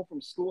soaps. You're home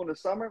from school in the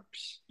summer.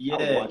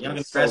 Younger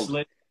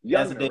Wrestlers.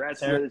 Younger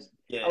Wrestlers.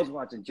 Yeah. I was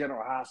watching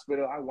General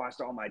Hospital. I watched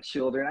All My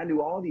Children. I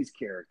knew all these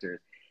characters.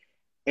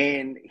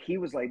 And he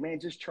was like, man,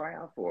 just try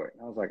out for it.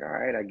 And I was like, all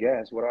right, I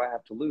guess. What do I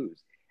have to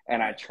lose?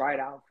 And I tried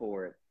out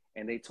for it.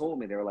 And they told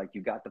me, they were like, you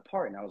got the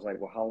part. And I was like,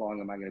 well, how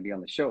long am I going to be on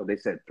the show? They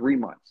said 3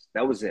 months.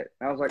 That was it.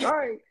 And I was like, all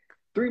right,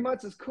 3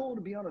 months is cool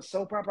to be on a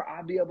soap opera.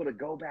 I'd be able to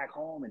go back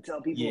home and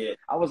tell people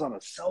I was on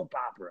a soap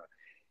opera.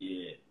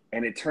 Yeah.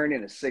 And it turned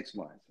into 6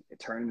 months.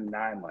 It turned into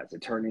 9 months.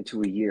 It turned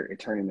into a year. It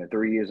turned into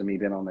 3 years of me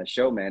being on that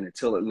show, man,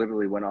 until it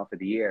literally went off of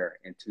the air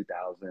in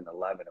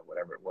 2011 or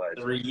whatever it was.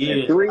 3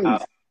 years.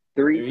 And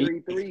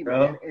three,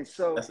 man. And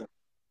so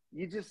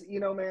you just,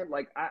 man,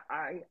 like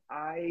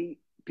I,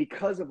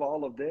 because of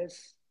all of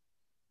this,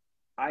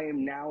 I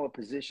am now a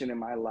position in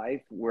my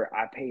life where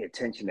I pay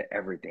attention to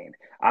everything.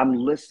 I'm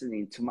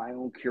listening to my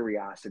own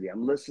curiosity.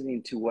 I'm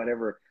listening to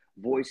whatever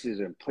voices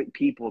and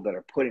people that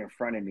are put in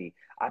front of me.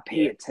 I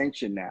pay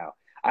attention now.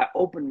 I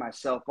open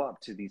myself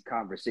up to these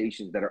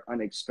conversations that are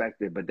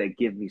unexpected, but that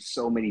give me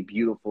so many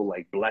beautiful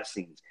like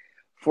blessings.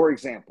 For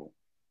example,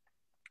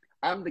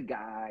 I'm the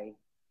guy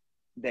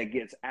that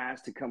gets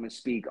asked to come and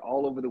speak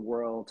all over the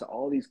world to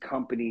all these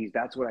companies.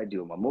 That's what I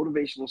do. I'm a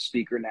motivational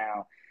speaker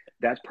now.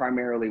 That's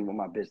primarily what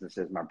my business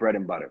is, my bread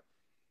and butter.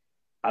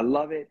 I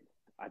love it.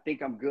 I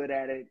think I'm good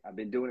at it. I've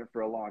been doing it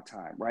for a long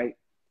time, right?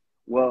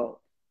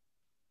 Well,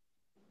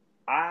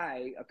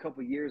 a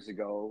couple years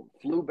ago,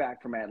 flew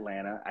back from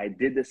Atlanta. I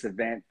did this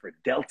event for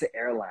Delta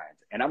Airlines,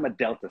 and I'm a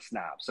Delta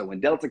snob. So when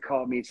Delta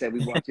called me and said,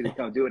 we want you to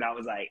come do it, I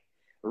was like,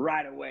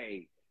 right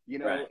away,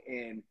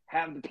 and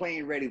have the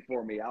plane ready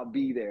for me. I'll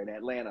be there in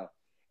Atlanta.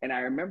 And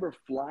I remember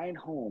flying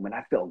home, and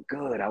I felt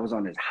good. I was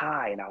on this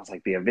high, and I was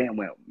like, the event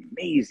went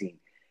amazing.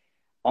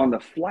 On the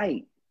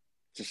flight,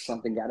 just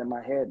something got in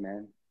my head,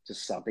 man.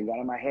 Just something got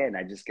in my head, and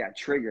I just got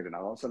triggered, and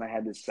all of a sudden I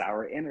had this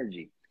sour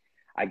energy.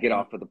 I get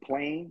off of the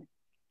plane.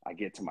 I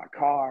get to my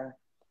car.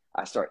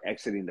 I start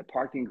exiting the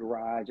parking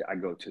garage. I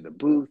go to the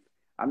booth.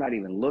 I'm not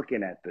even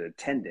looking at the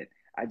attendant.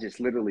 I just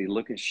literally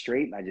looking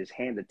straight, and I just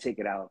hand the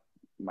ticket out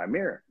my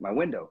mirror, my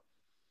window.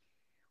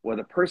 Well,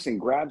 the person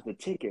grabs the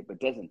ticket but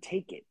doesn't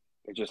take it.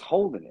 They're just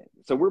holding it.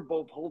 So we're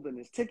both holding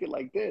this ticket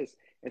like this.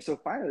 And so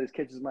finally this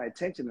catches my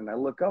attention, and I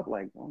look up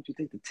like, why don't you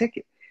take the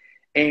ticket?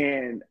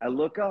 And I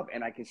look up,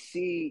 and I can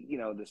see,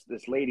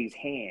 this lady's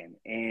hand,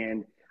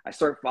 and I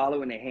start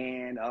following the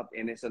hand up,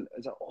 and it's an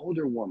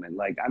older woman.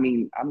 Like, I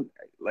mean, I'm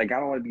like, I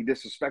don't want to be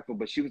disrespectful,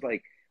 but she was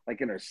like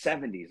in her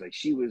 70s. Like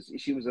she was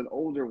an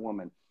older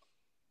woman.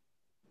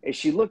 And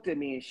she looked at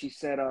me and she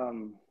said,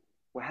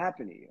 what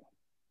happened to you?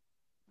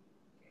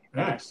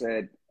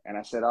 And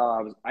I said,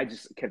 oh, I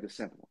just kept it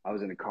simple. I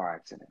was in a car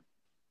accident.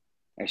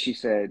 And she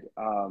said,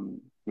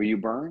 were you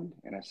burned?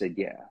 And I said,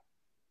 yeah.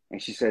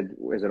 And she said,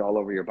 is it all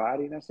over your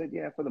body? And I said,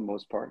 yeah, for the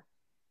most part.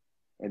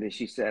 And then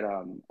she said,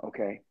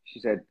 okay. She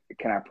said,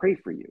 can I pray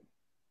for you?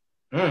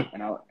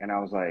 And I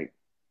was like,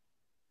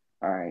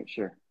 all right,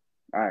 sure.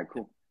 All right,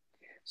 cool.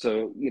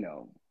 So,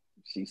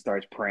 she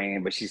starts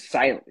praying, but she's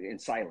in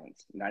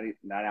silence,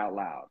 not out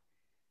loud.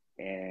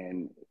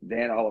 And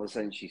then all of a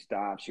sudden she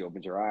stops, she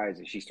opens her eyes,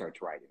 and she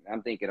starts writing.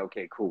 I'm thinking,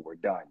 okay, cool, we're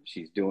done.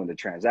 She's doing the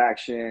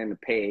transaction,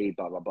 pay,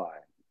 blah, blah, blah.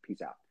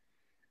 Peace out.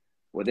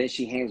 Well, then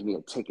she hands me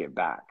a ticket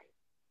back.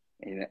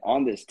 And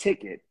on this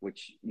ticket,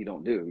 which you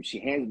don't do, she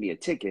hands me a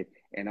ticket.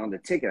 And on the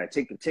ticket, I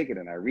take the ticket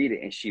and I read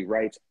it. And she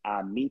writes,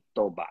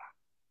 Amitoba.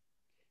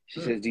 She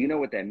says, do you know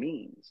what that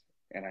means?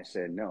 And I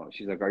said, no.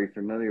 She's like, are you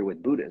familiar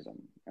with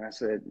Buddhism? And I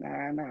said,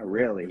 nah, not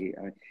really.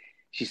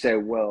 She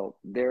said, well,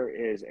 there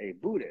is a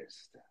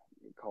Buddhist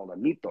called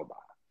Amitabha,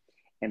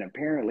 and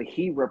apparently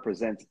he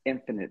represents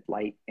infinite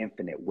light,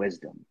 infinite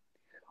wisdom.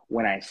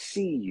 When I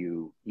see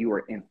you, you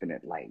are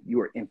infinite light, you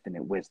are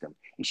infinite wisdom.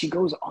 And she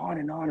goes on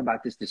and on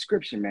about this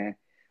description, man.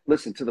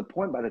 Listen, to the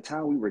point by the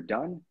time we were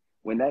done,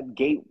 when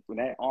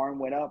that arm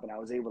went up and I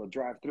was able to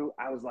drive through,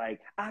 I was like,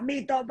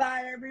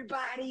 Amitabha,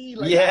 everybody.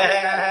 Like,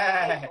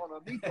 Yeah.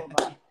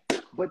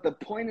 But the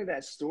point of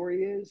that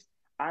story is,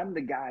 I'm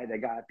the guy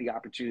that got the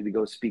opportunity to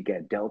go speak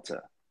at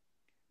Delta,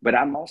 but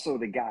I'm also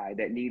the guy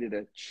that needed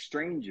a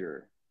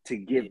stranger to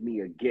give me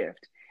a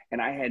gift.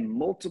 And I had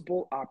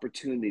multiple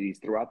opportunities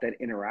throughout that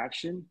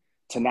interaction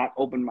to not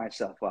open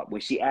myself up.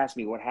 When she asked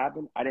me what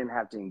happened, I didn't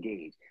have to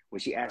engage. When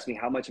she asked me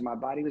how much of my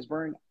body was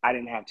burned, I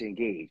didn't have to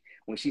engage.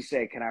 When she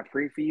said, can I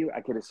pray for you?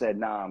 I could have said,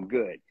 nah, I'm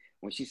good.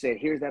 When she said,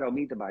 here's that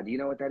Amitabha, do you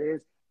know what that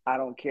is? I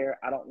don't care.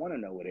 I don't want to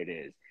know what it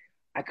is.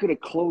 I could have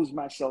closed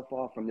myself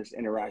off from this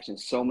interaction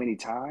so many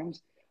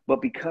times,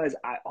 but because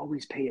I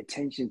always pay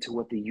attention to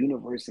what the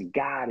universe and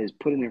God is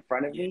putting in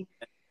front of me,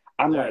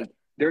 I'm like,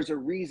 there's a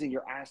reason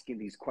you're asking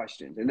these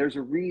questions, and there's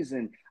a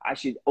reason I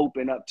should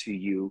open up to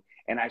you,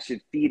 and I should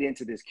feed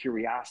into this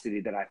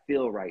curiosity that I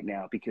feel right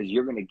now, because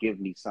you're going to give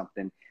me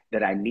something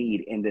that I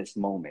need in this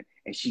moment.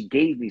 And she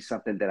gave me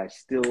something that I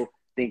still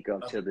think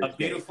of to this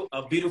day.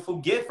 A beautiful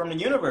gift from the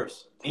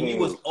universe, and you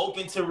was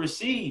open to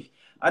receive.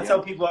 I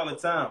tell people all the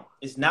time,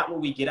 it's not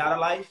what we get out of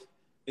life,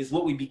 it's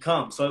what we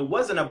become. So it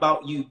wasn't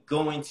about you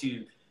going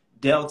to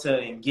Delta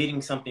and getting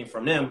something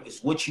from them.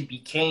 It's what you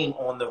became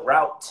on the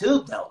route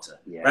to Delta,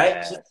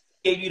 right? She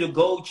gave you the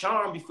gold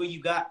charm before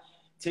you got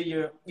to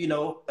your,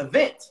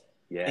 event.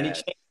 And it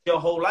changed your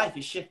whole life.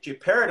 It shifted your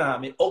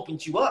paradigm. It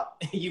opened you up.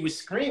 You were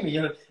screaming.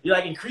 You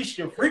like increased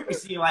your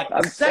frequency. Like,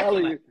 I'm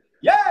telling you.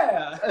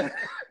 Yeah.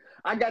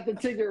 I got the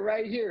ticket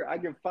right here. I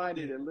can find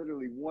it in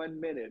literally 1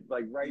 minute,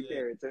 like right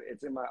there.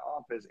 It's in my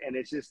office. And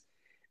it's just,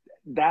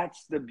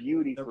 that's the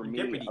beauty for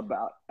me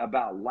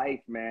about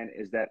life, man,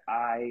 is that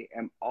I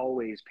am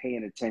always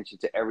paying attention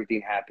to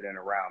everything happening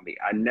around me.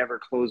 I never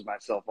close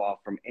myself off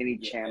from any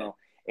channel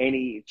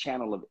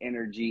of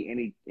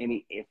energy,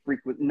 any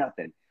frequent,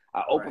 nothing.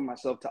 I open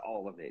myself to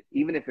all of it.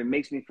 Even if it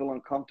makes me feel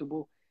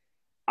uncomfortable.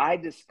 I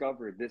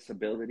discovered this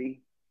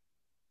ability,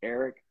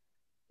 Eric,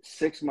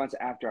 6 months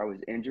after I was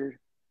injured.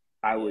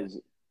 I was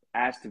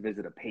asked to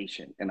visit a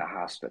patient in a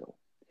hospital.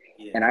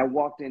 And I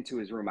walked into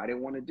his room. I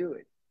didn't want to do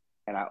it.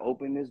 And I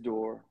opened his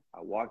door.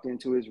 I walked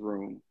into his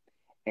room,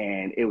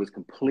 and it was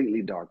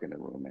completely dark in the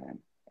room, man.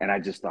 And I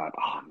just thought,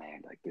 oh,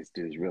 man, like, this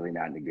dude's really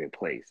not in a good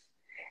place.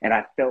 And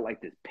I felt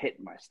like this pit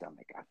in my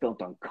stomach. I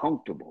felt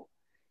uncomfortable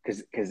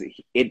because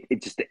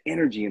it just the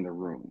energy in the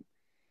room.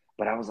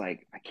 But I was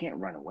like, I can't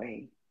run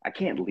away. I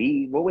can't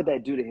leave. What would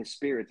that do to his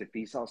spirits if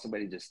he saw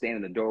somebody just stand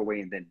in the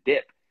doorway and then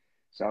dip?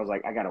 So I was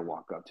like, I got to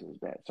walk up to his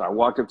bed. So I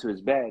walked up to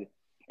his bed,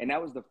 and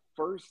that was the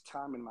first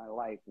time in my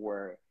life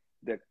where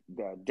the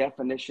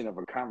definition of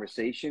a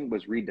conversation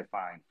was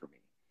redefined for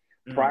me.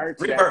 Prior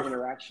to that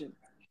interaction,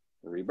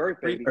 rebirth,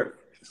 baby.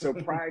 So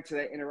prior to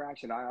that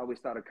interaction, I always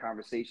thought a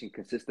conversation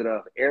consisted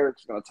of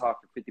Eric's going to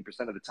talk for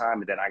 50% of the time,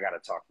 and then I got to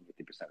talk for 50%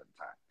 of the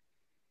time.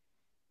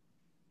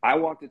 I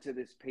walked into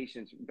this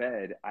patient's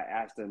bed. I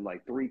asked him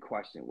like 3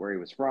 questions: where he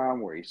was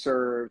from, where he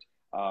served,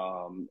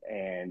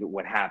 and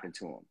what happened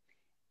to him.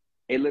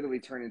 It literally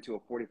turned into a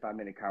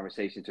 45-minute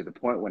conversation, to the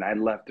point when I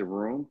left the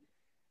room,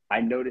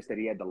 I noticed that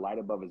he had the light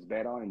above his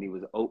bed on, and he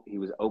was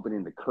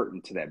opening the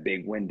curtain to that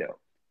big window.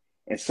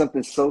 And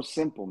something so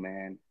simple,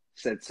 man,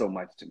 said so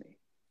much to me.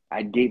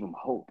 I gave him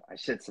hope. I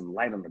shed some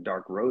light on the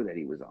dark road that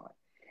he was on.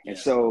 And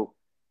so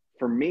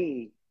for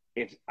me,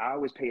 if I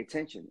always pay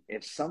attention,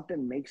 if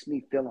something makes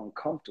me feel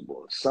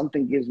uncomfortable, if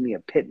something gives me a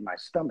pit in my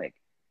stomach,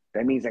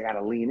 that means I got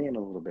to lean in a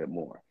little bit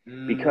more.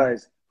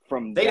 Because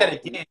from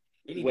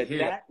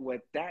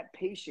what that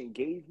patient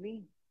gave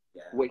me,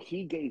 what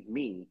he gave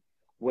me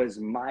was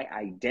my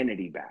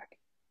identity back.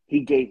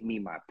 He gave me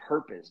my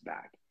purpose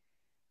back.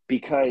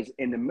 Because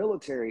in the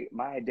military,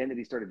 my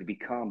identity started to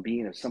become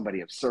being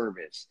somebody of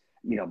service.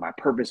 My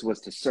purpose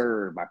was to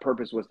serve. My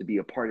purpose was to be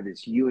a part of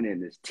this unit,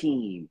 this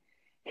team.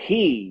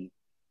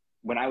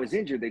 When I was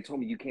injured, they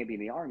told me you can't be in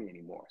the Army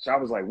anymore. So I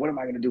was like, what am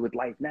I going to do with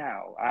life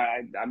now?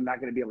 I'm not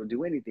going to be able to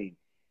do anything.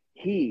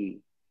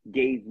 He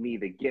gave me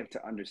the gift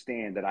to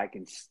understand that I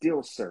can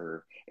still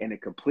serve in a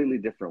completely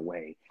different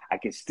way. I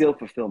can still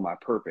fulfill my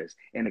purpose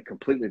in a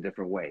completely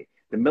different way.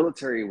 The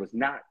military was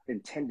not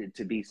intended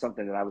to be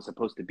something that I was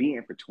supposed to be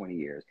in for 20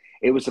 years.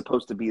 It was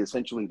supposed to be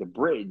essentially the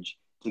bridge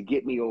to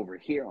get me over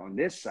here on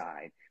this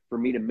side, for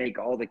me to make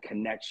all the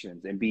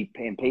connections and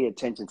pay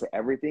attention to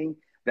everything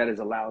that has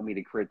allowed me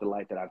to create the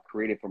life that I've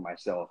created for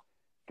myself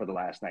for the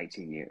last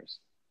 19 years.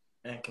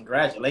 And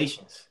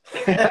congratulations.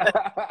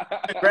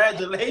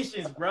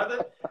 Congratulations,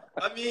 brother.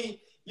 I mean,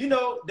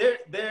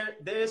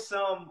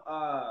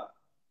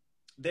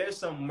 there's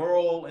some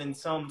moral and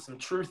some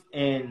truth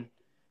in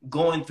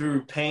going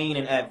through pain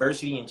and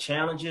adversity and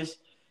challenges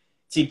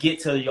to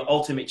get to your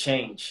ultimate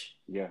change.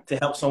 Yeah. to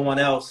help someone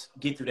else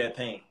get through that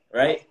pain,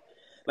 right?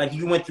 Like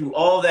you went through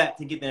all that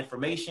to get the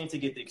information, to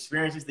get the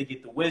experiences, to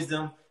get the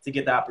wisdom, to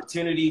get the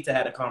opportunity, to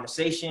have a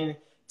conversation,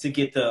 to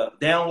get the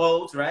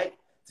downloads, right?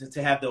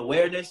 To have the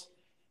awareness.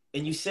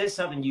 And you said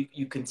something,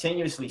 you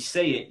continuously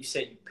say it. You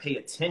said you pay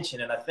attention.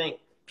 And I think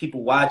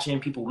people watching,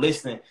 people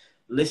listening,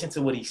 listen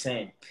to what he's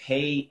saying.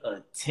 Pay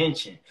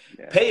attention.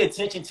 Yeah. Pay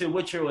attention to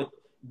what you're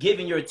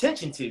giving your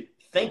attention to.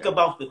 Think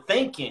about the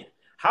thinking.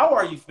 How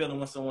are you feeling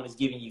when someone is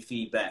giving you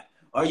feedback?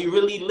 Are you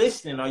really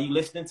listening? Are you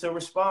listening to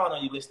respond? Are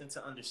you listening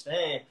to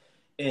understand?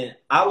 And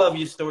I love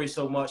your story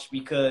so much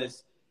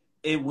because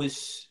I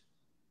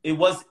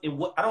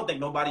don't think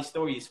nobody's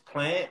story is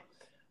planned,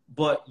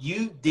 but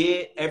you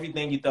did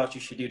everything you thought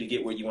you should do to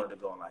get where you wanted to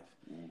go in life.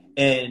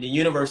 And the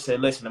universe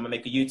said, listen, I'm going to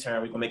make a U-turn.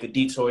 We're going to make a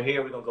detour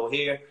here. We're going to go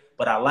here.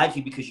 But I like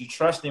you because you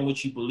trust in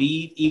what you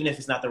believe, even if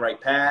it's not the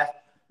right path.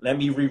 Let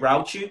me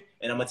reroute you,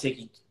 and I'm going to take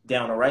you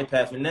down the right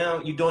path. And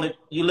now you're doing it.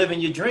 You're living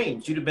your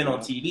dreams. You've been on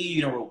TV.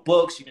 You done wrote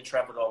books. You done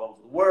traveled all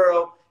over the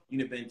world.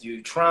 You've been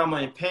through trauma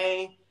and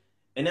pain.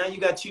 And now you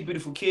got 2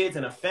 beautiful kids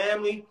and a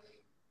family.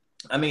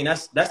 I mean,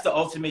 that's the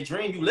ultimate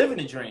dream. You live in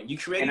a dream. You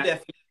created that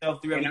for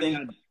yourself through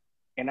everything.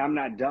 I'm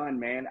not done,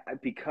 man,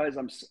 because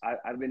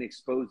I've been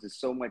exposed to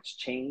so much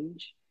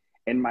change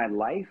in my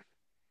life.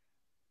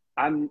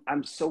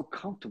 I'm so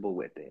comfortable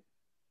with it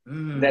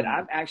that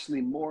I'm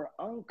actually more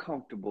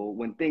uncomfortable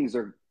when things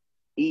are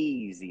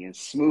easy and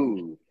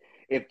smooth.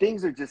 If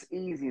things are just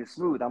easy and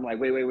smooth, I'm like,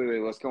 wait,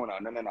 what's going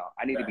on? No.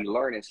 I need to be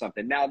learning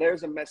something. Now,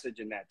 there's a message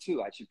in that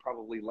too. I should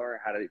probably learn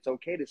it's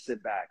okay to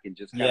sit back and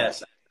just kind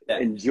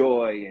of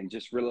enjoy and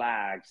just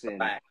relax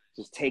and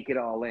just take it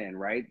all in,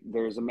 right?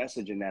 There's a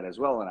message in that as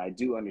well. And I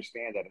do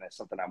understand that. And that's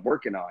something I'm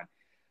working on.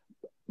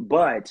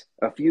 But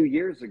a few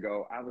years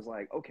ago, I was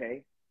like,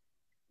 okay,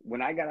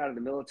 when I got out of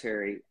the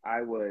military,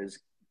 I was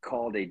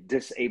called a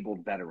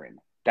disabled veteran.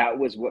 That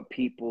was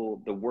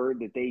the word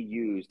that they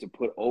used to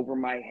put over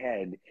my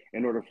head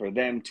in order for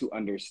them to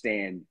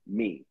understand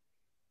me.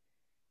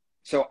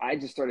 So I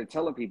just started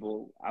telling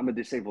people I'm a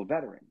disabled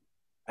veteran.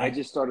 I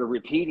just started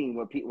repeating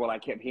what I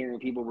kept hearing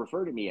people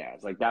refer to me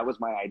as. Like, that was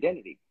my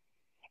identity.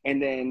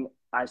 And then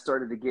I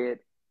started to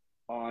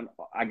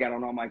I got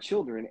on all my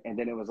children, and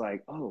then it was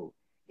like, oh,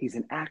 he's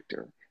an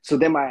actor. So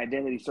then my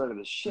identity started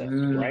to shift,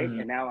 right?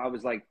 And now I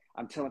was like,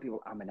 I'm telling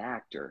people I'm an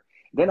actor.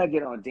 Then I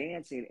get on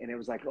dancing, and it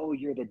was like, oh,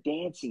 you're the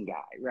dancing guy,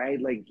 right?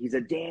 Like, he's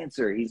a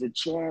dancer. He's a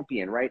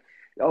champion, right?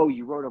 Oh,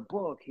 you wrote a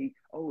book. He's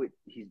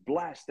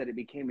blessed that it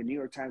became a New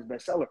York Times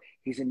bestseller.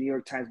 He's a New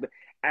York Times. But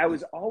I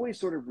was always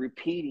sort of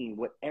repeating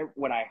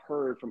what I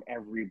heard from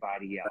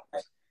everybody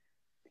else.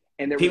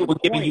 And people were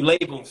giving you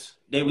labels.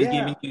 They was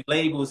giving you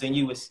labels, and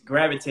you was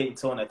gravitating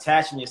to and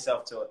attaching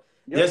yourself to it.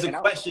 There's a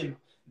question.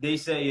 They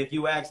say if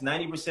you ask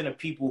 90% of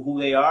people who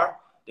they are,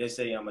 they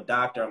say, I'm a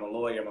doctor, I'm a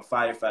lawyer, I'm a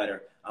firefighter,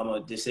 I'm a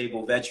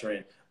disabled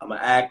veteran, I'm an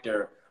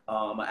actor,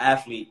 I'm an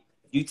athlete.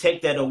 If you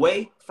take that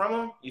away from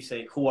them, you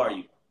say, who are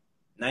you?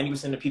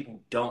 90% of people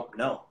don't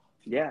know.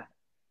 Yeah.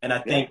 And I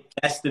think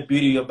that's the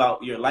beauty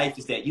about your life,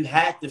 is that you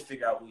had to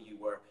figure out who you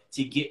were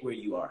to get where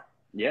you are.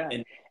 Yeah.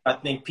 And I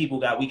think we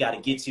got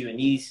to get to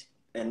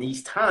in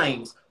these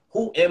times,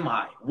 who am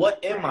I?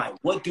 What am I?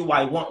 What do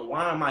I want?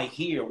 Why am I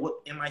here? What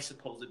am I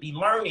supposed to be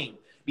learning?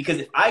 Because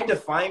if I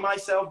define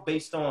myself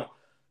based on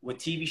what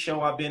TV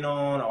show I've been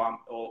on,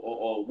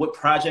 or what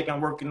project I'm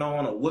working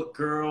on, or what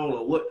girl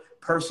or what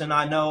person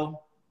I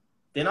know,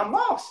 then I'm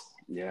lost.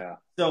 Yeah.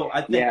 So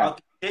I think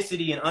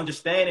authenticity and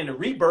understanding the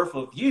rebirth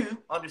of you,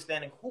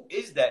 understanding who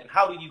is that, and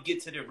how do you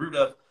get to the root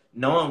of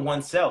knowing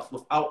oneself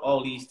without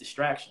all these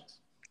distractions.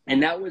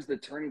 And that was the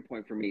turning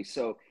point for me.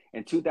 So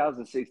in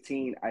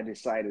 2016, I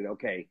decided,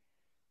 okay,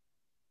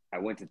 I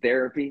went to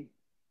therapy.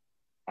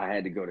 I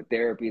had to go to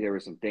therapy. There were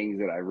some things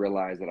that I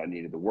realized that I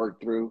needed to work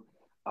through.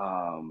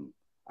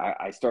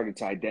 I started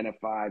to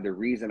identify the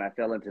reason I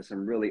fell into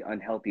some really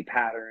unhealthy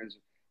patterns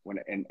when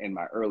in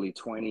my early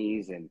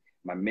 20s and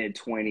my mid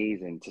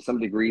 20s, and to some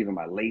degree even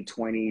my late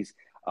 20s.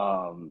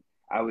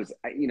 I was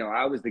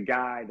the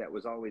guy that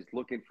was always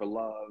looking for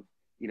love,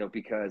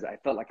 because I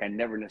felt like I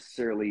never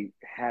necessarily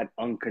had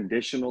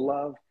unconditional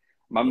love.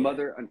 My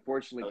mother,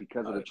 unfortunately,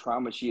 because of the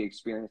trauma she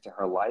experienced in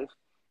her life,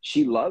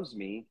 she loves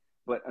me.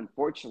 But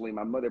unfortunately,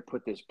 my mother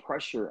put this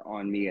pressure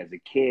on me as a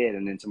kid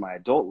and into my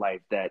adult life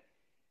that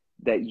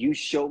you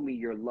show me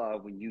your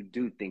love when you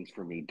do things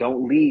for me.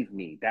 Don't leave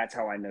me. That's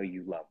how I know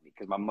you love me.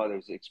 Because my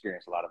mother's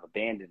experienced a lot of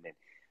abandonment.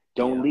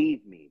 Don't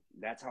leave me.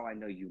 That's how I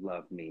know you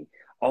love me.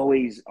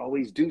 Always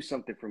do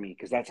something for me,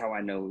 because that's how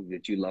I know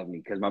that you love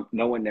me, because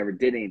no one never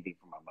did anything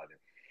for my mother.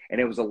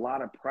 And it was a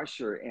lot of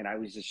pressure, and I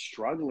was just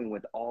struggling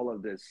with all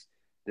of this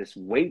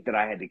weight that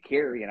I had to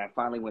carry. And I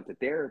finally went to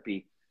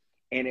therapy.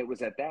 And it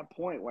was at that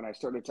point when I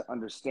started to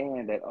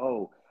understand that,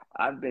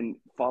 I've been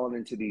falling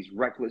into these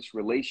reckless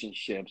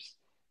relationships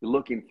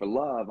looking for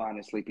love,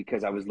 honestly,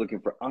 because I was looking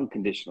for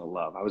unconditional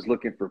love. I was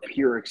looking for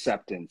pure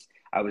acceptance.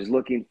 I was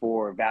looking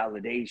for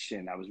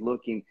validation. I was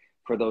looking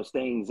for those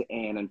things.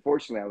 And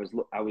unfortunately,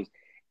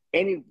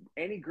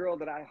 any girl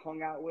that I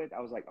hung out with, I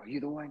was like, "Are you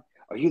the one?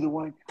 Are you the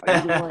one? Are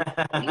you the one?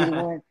 Are you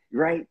the one?"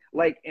 Right?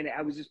 Like, and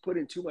I was just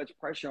putting too much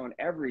pressure on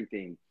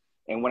everything.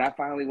 And when I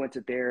finally went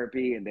to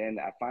therapy, and then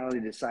I finally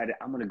decided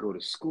I'm going to go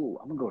to school.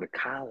 I'm going to go to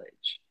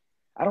college.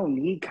 I don't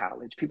need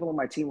college. People on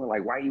my team were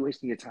like, "Why are you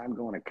wasting your time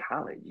going to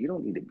college? You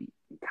don't need to be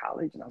in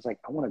college." And I was like,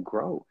 "I want to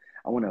grow.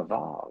 I want to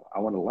evolve. I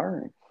want to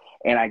learn."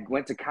 And I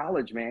went to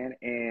college, man,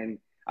 and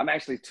I'm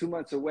actually 2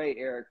 months away,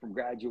 Eric, from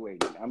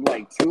graduating. I'm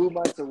like 2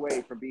 months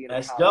away from being a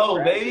Let's college go,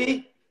 graduate.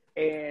 baby.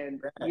 And, you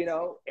Congrats.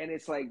 know, and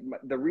it's like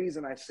the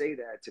reason I say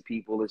that to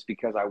people is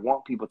because I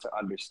want people to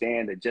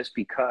understand that just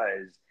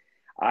because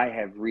I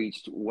have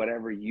reached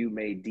whatever you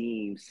may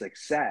deem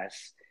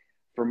success,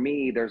 for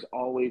me, there's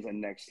always a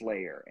next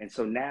layer. And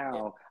so Yeah,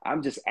 now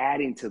I'm just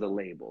adding to the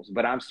labels,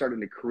 but I'm starting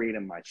to create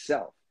them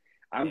myself.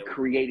 I'm yeah,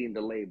 creating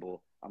the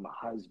label, I'm a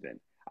husband.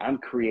 I'm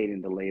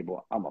creating the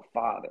label, I'm a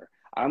father.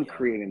 I'm yeah,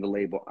 creating the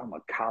label, I'm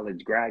a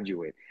college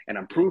graduate. And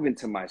I'm yeah. proving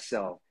to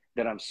myself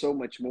that I'm so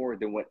much more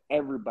than what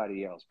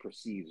everybody else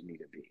perceives me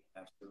to be.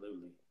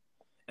 Absolutely.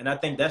 And I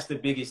think that's the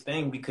biggest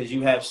thing because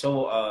you have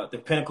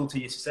the pinnacle to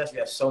your success. You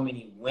have so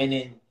many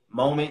winning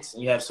moments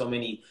and you have so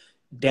many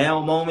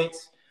down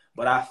moments.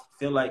 But I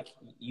feel like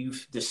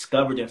you've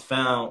discovered and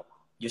found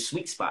your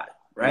sweet spot,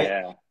 right?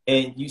 Yeah,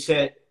 And you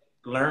said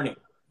learning.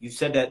 You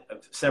said that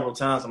several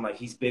times. I'm like,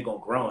 he's big on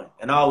growing.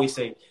 And I always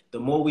say, the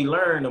more we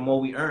learn, the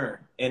more we earn.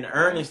 And yeah,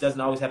 earnings doesn't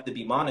always have to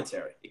be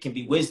monetary. It can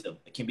be wisdom.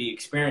 It can be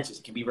experiences.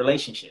 It can be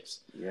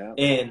relationships. yeah.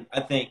 And I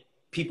think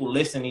people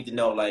listening need to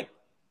know, like,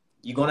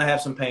 you're gonna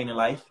have some pain in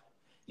life.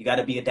 You got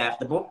to be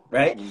adaptable,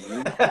 right?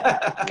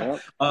 Mm-hmm.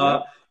 uh,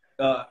 Yep,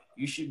 yep.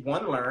 you should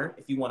want to learn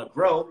if you want to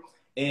grow,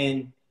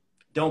 and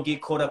don't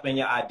get caught up in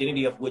your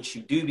identity of what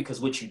you do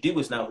because what you do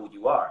is not who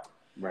you are.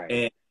 Right.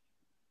 And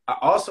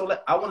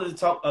I wanted to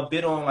talk a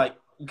bit on like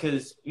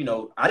because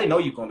I didn't know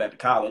you were going back to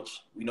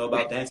college. We know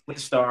about Dancing with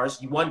the Stars.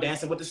 You won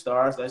Dancing with the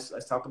Stars.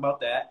 Let's talk about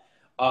that.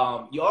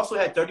 You also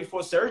had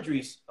 34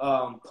 surgeries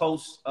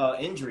post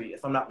injury,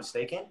 if I'm not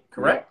mistaken. Yep.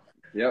 Correct?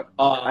 Yep.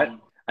 I,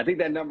 Um, I think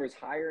that number is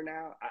higher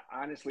now.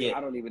 Honestly, yeah,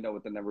 I don't even know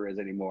what the number is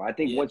anymore. I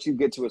think yeah. once you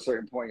get to a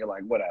certain point, you're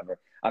like, whatever.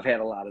 I've had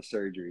a lot of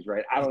surgeries,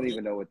 right? I don't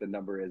even know what the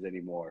number is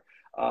anymore.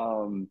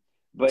 So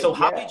But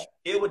how did yeah,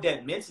 you deal with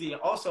that mentally?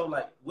 And also,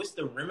 like, what's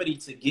the remedy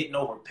to getting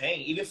over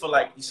pain? Even for,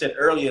 like you said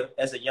earlier,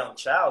 as a young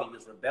child, you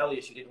was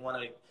rebellious. You didn't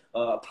want to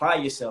apply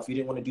yourself. You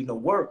didn't want to do no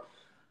work.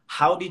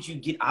 How did you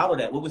get out of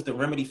that? What was the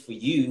remedy for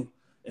you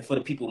and for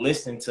the people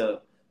listening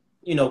to,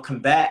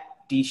 combat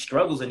these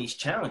struggles and these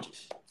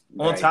challenges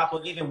on right. top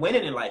of even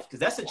winning in life?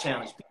 Because that's a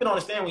challenge. People don't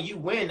understand when you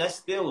win, that's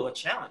still a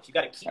challenge. You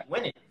got to keep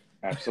winning.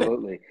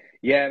 Absolutely.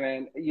 Yeah,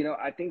 man. You know,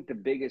 I think the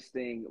biggest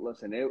thing,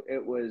 listen,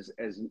 it was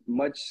as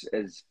much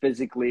as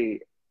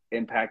physically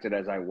impacted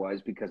as I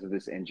was because of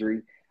this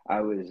injury,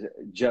 I was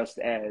just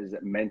as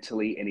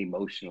mentally and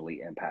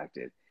emotionally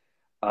impacted.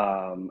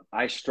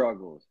 I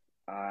struggled.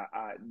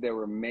 There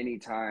were many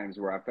times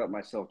where I felt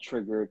myself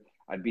triggered.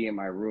 I'd be in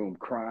my room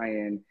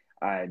crying.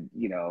 I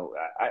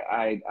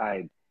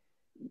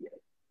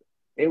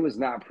it was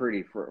not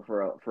pretty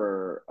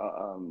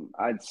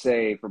I'd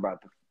say for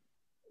about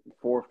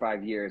 4 or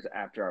 5 years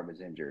after I was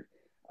injured.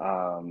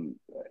 Um,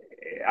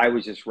 I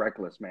was just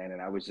reckless, man,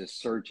 and I was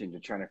just searching to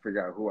trying to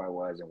figure out who I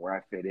was and where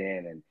I fit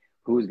in and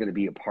who was going to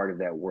be a part of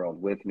that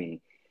world with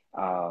me.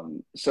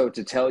 So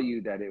to tell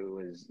you that it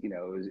was,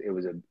 it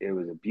was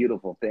a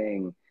beautiful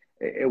thing.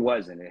 It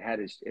wasn't. It had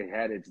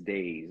its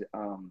days.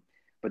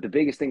 But the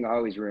biggest thing I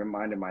always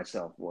reminded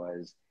myself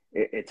was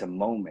it's a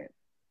moment.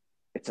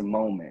 It's a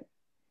moment.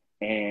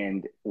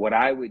 And what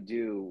I would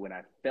do when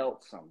I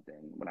felt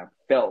something, when I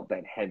felt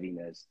that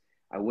heaviness,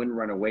 I wouldn't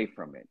run away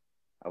from it.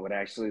 I would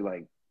actually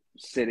like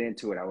sit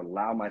into it. I would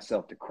allow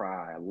myself to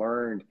cry.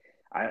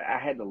 I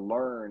had to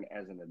learn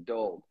as an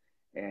adult,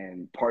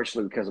 and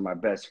partially because of my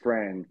best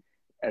friend,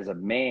 as a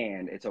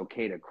man, it's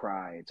okay to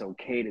cry. It's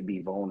okay to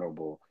be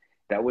vulnerable.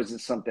 That wasn't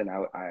something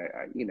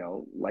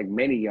like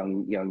many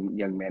young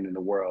men in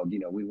the world,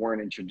 we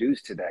weren't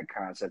introduced to that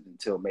concept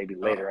until maybe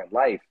later Uh, in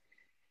life.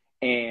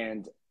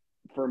 And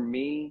for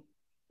me,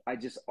 I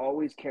just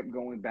always kept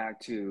going back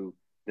to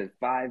the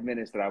 5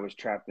 minutes that I was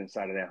trapped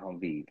inside of that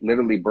Humvee,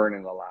 literally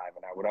burning alive.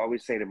 And I would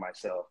always say to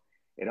myself,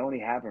 it only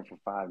happened for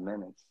 5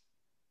 minutes,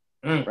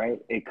 mm, right?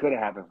 It could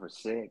have happened for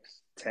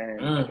 6, 10.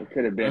 mm, It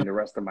could have been mm, the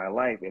rest of my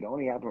life. It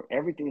only happened.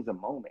 Everything's a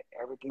moment.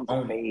 Everything's a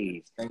oh,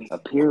 phase, a amazing.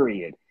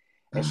 period.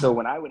 And so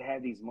when I would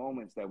have these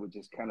moments that would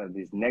just kind of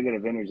this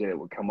negative energy that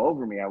would come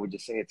over me, I would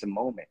just say it's a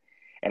moment.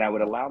 And I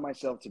would allow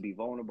myself to be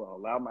vulnerable,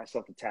 allow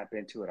myself to tap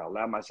into it,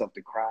 allow myself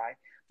to cry,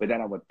 but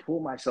then I would pull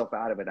myself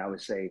out of it. I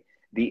would say,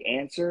 the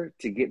answer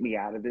to get me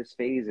out of this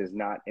phase is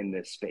not in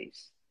this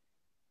space.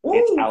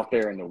 It's Woo! out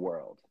there in the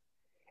world.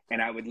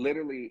 And I would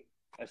literally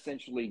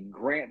essentially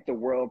grant the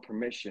world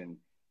permission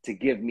to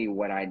give me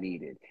what I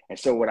needed. And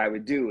so what I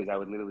would do is I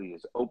would literally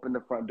just open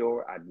the front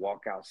door, I'd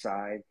walk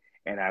outside,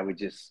 and I would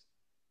just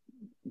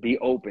be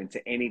open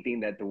to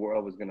anything that the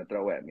world was going to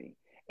throw at me.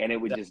 And it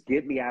would just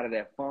get me out of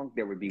that funk.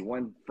 There would be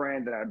one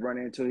friend that I'd run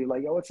into. He's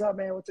like, yo, what's up,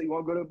 man? What's up? You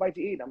want to go to a bite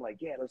to eat? I'm like,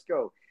 yeah, let's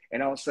go.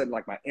 And all of a sudden,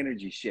 like my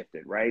energy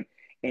shifted, right?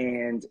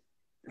 And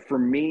for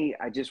me,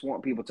 I just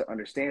want people to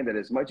understand that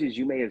as much as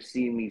you may have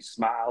seen me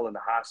smile in the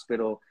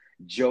hospital,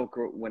 joke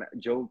when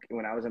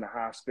I was in the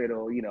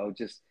hospital, you know,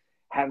 just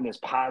having this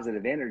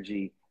positive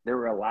energy, there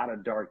were a lot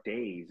of dark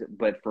days.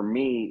 But for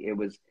me, it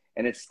was,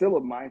 and it's still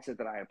a mindset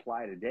that I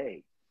apply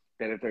today,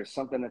 that if there's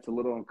something that's a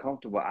little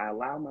uncomfortable, I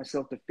allow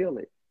myself to feel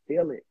it.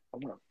 Feel it. I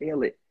want to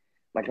feel it.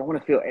 Like, I want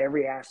to feel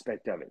every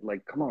aspect of it.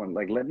 Like, come on,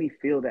 like, let me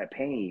feel that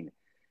pain,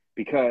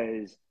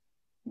 because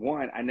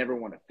one, I never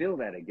want to feel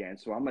that again.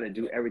 So I'm going to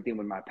do everything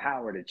with my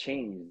power to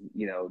change,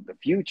 you know, the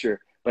future.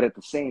 But at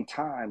the same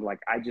time, like,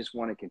 I just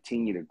want to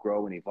continue to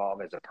grow and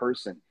evolve as a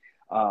person.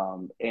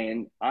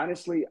 And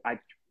honestly,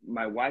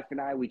 my wife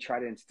and I, we try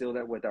to instill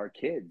that with our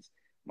kids.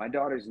 My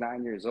daughter's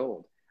 9 years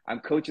old. I'm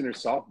coaching her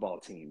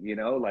softball team, you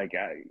know, like,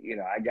 I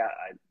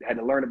had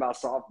to learn about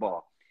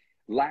softball.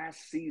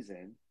 Last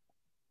season,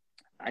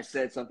 I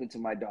said something to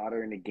my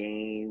daughter in the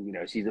game. You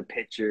know, she's a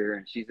pitcher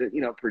and she's a,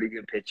 you know, pretty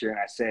good pitcher. And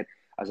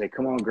I was like,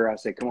 come on, girl. I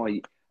said, come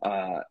on.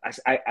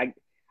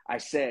 I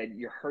said,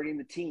 you're hurting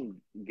the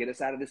team. Get us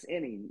out of this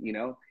inning, you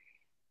know?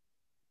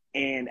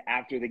 And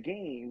after the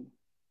game,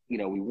 you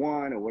know, we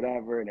won or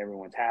whatever, and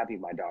everyone's happy.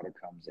 My daughter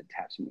comes and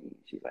taps me.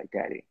 She's like,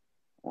 Daddy,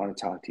 I want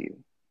to talk to you.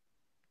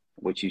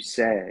 What you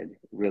said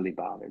really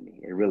bothered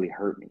me. It really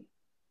hurt me.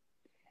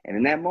 And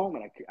in that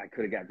moment, I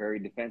could have got very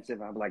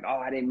defensive. I'm like, oh,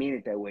 I didn't mean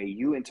it that way.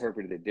 You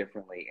interpreted it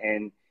differently.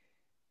 And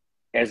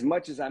as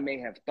much as I may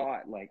have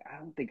thought, like, I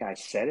don't think I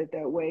said it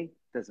that way,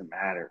 doesn't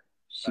matter.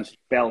 She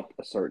felt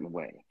a certain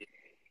way.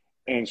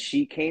 And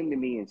she came to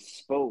me and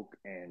spoke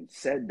and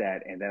said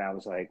that. And then I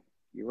was like,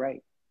 you're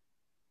right.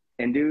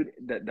 And dude,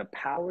 the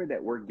power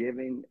that we're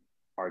giving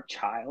our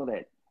child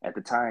at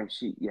the time,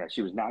 she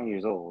was 9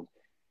 years old.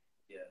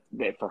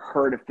 Yeah. That for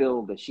her to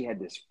feel that she had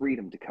this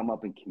freedom to come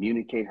up and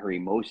communicate her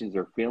emotions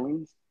or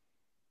feelings,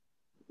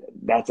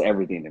 that's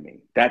everything to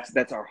me.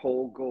 That's our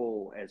whole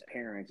goal as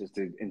parents, is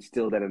to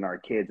instill that in our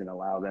kids and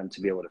allow them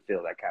to be able to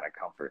feel that kind of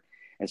comfort.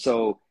 And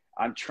so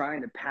I'm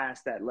trying to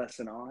pass that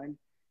lesson on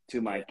to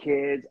my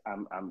kids.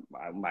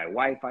 My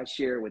wife, I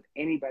share with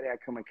anybody I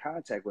come in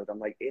contact with. I'm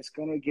like, it's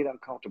going to get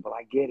uncomfortable.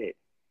 I get it.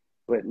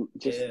 But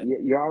just,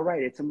 you're all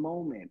right. It's a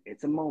moment.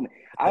 It's a moment.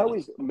 I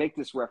always make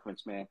this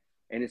reference, man,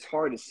 and it's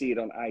hard to see it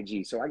on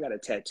IG. So I got a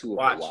tattoo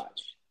of a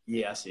watch.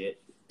 Yeah, I see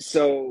it.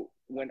 So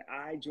when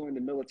I joined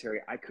the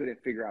military, I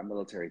couldn't figure out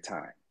military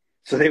time.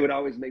 So they would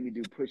always make me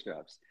do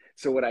push-ups.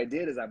 So what I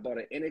did is I bought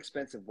an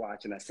inexpensive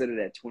watch and I set it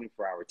at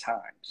 24-hour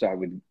time. So I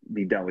would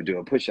be done with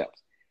doing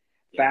push-ups.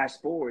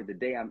 Fast forward, the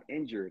day I'm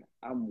injured,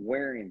 I'm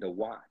wearing the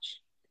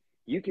watch.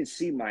 You can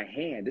see my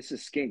hand. This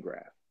is skin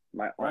graft.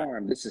 My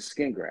arm, this is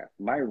skin graft.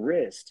 My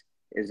wrist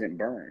isn't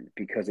burned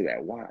because of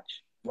that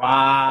watch.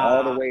 Wow.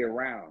 All the way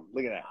around.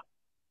 Look at that.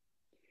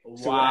 Wow.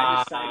 So what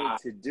I decided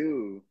to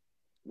do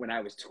when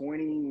I was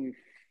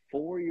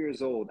 24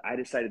 years old, I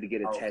decided to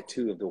get a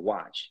tattoo of the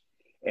watch.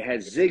 It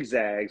has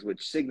zigzags,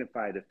 which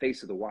signify the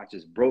face of the watch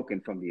is broken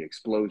from the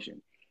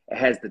explosion. It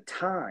has the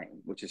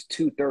time, which is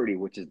 2:30,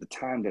 which is the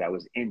time that I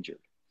was injured.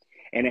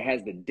 And it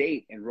has the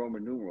date in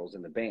Roman numerals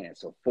in the band.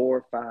 So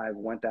 4, 5,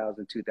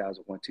 1000,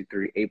 2000, 1, 2,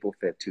 3, April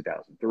 5th,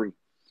 2003.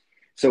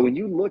 So when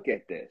you look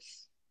at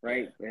this,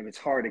 right, and it's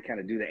hard to kind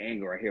of do the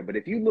angle right here, but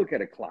if you look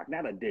at a clock,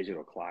 not a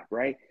digital clock,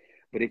 right?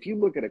 But if you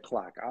look at a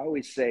clock, I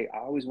always say, I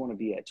always want to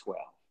be at 12.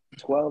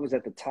 12 is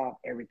at the top.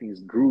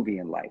 Everything's groovy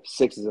in life.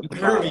 6 is at the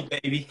bottom.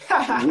 Groovy, baby.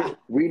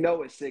 we know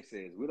what 6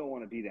 is. We don't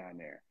want to be down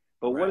there.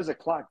 But what does a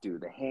clock do?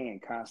 The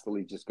hand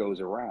constantly just goes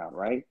around,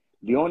 right?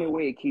 The only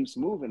way it keeps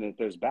moving is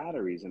there's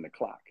batteries in the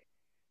clock.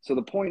 So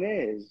the point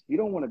is, you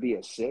don't want to be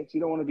at 6. You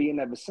don't want to be in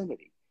that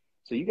vicinity.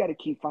 So you got to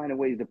keep finding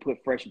ways to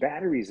put fresh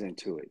batteries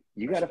into it.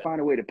 You got to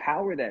find a way to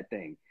power that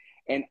thing.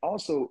 And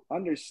also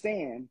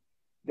understand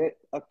that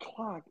a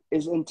clock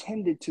is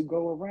intended to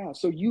go around.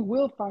 So you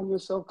will find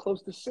yourself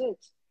close to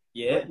 6.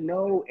 Yeah. But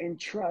know and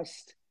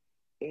trust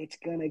it's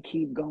going to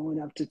keep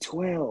going up to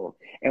 12.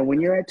 And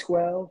when you're at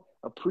 12,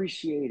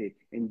 appreciate it,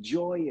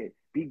 enjoy it,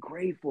 be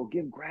grateful,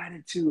 give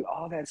gratitude,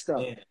 all that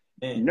stuff.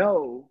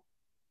 Know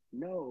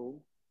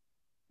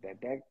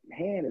that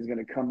hand is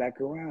going to come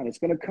back around. It's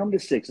going to come to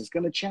 6. It's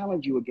going to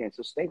challenge you again.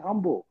 So stay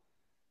humble.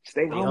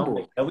 Stay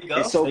humble. There we go.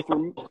 And so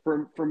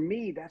for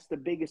me, that's the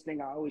biggest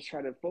thing I always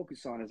try to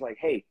focus on is like,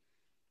 hey,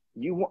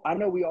 I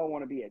know we all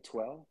want to be at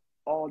 12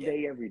 all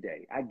day, every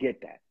day. I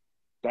get that.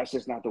 That's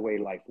just not the way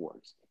life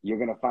works. You're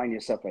going to find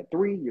yourself at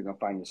 3. You're going to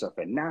find yourself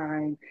at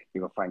 9.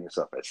 You're going to find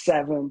yourself at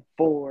 7,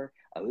 4,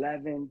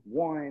 11,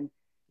 1.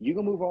 You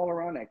can move all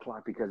around that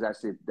clock because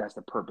that's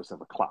the purpose of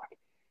a clock.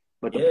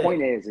 But the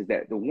point is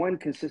that the one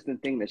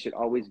consistent thing that should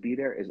always be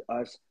there is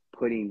us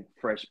putting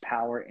fresh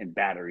power and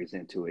batteries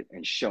into it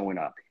and showing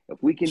up. If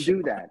we can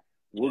do that,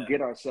 we'll get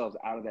ourselves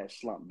out of that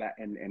slump back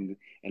and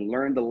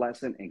learn the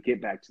lesson and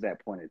get back to that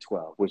point at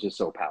 12, which is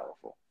so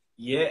powerful.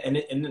 Yeah,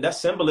 and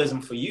that's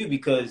symbolism for you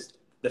because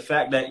the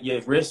fact that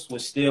your wrist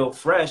was still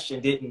fresh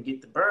and didn't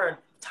get the burn,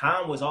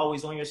 time was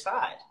always on your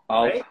side,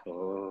 right?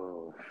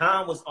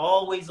 Time was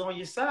always on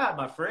your side,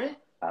 my friend.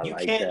 You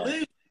can't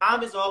lose.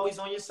 time is always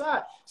on your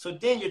side. So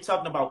then you're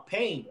talking about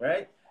pain,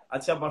 right? I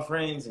tell my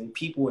friends and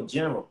people in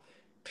general,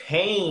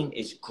 pain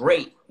is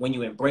great when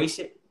you embrace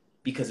it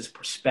because it's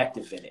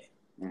perspective in it.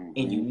 Mm-hmm.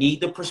 And you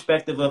need the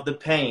perspective of the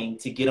pain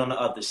to get on the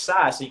other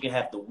side so you can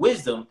have the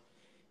wisdom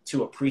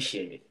to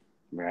appreciate it.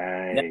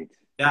 Right.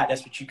 God,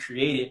 that's what you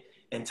created.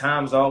 And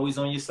time's always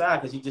on your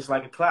side because you're just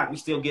like a clock. We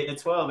still getting a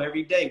 12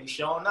 every day. We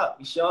showing up.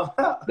 We showing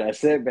up.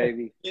 That's it,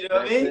 baby. You know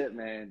what I mean? That's it,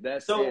 man.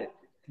 That's so, it.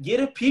 Get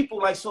a people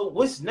like, so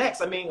what's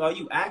next? I mean, are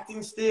you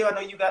acting still? I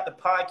know you got the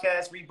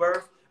podcast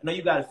Rebirth. I know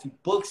you got a few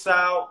books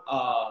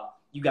out.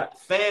 You got the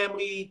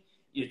family.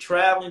 You're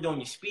traveling, doing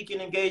your speaking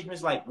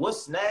engagements. Like,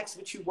 what's next?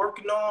 What you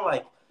working on?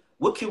 Like,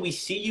 what can we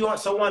see you on?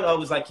 Someone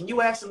was like, can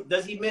you ask him,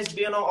 does he miss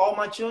being on All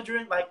My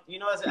Children? Like, you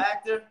know, as an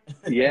actor?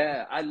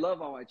 Yeah, I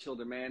love All My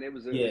Children, man. It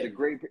was a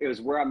great, it was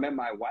where I met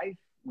my wife.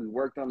 We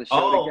worked on the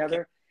show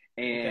together.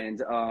 Okay. And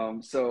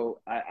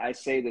so I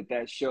say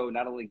that show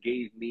not only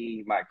gave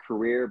me my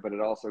career, but it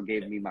also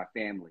gave me my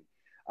family.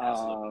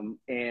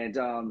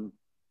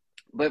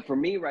 But for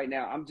me right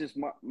now, I'm just,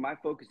 my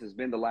focus has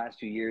been the last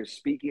few years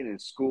speaking in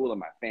school and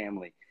my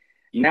family.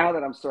 Yeah. Now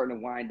that I'm starting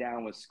to wind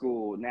down with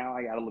school, now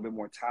I got a little bit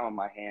more time on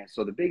my hands.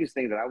 So the biggest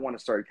thing that I want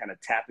to start kind of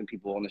tapping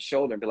people on the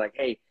shoulder and be like,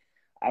 hey,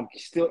 I'm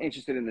still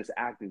interested in this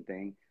acting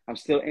thing. I'm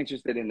still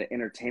interested in the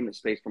entertainment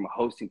space from a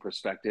hosting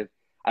perspective.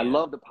 I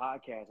love the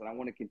podcast and I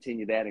want to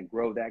continue that and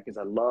grow that because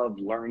I love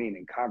learning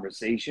and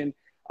conversation.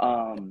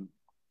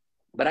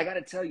 But I got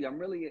to tell you, I'm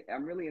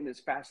really in this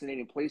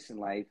fascinating place in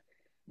life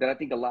that I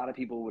think a lot of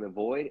people would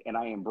avoid and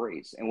I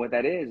embrace. And what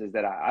that is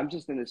that I'm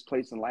just in this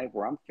place in life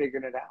where I'm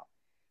figuring it out.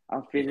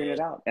 I'm figuring it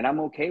out and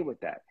I'm okay with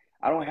that.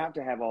 I don't have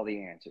to have all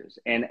the answers.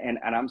 And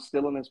I'm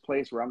still in this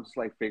place where I'm just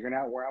like figuring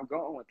out where I'm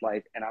going with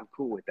life and I'm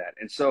cool with that.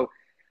 And so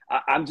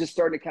I'm just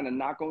starting to kind of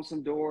knock on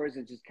some doors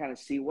and just kind of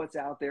see what's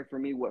out there for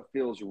me, what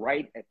feels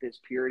right at this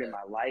period in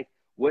my life,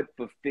 what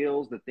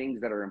fulfills the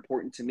things that are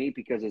important to me.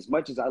 Because as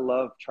much as I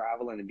love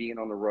traveling and being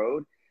on the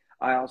road,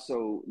 I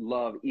also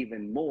love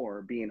even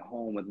more being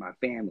home with my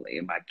family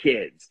and my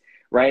kids,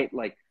 right?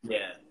 Like,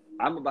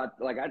 I'm about,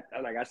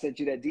 I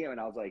sent you that DM and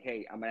I was like,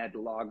 hey, I'm gonna have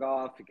to log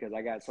off because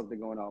I got something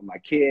going on with my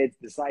kids,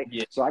 the site.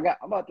 Yeah. So I'm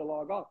about to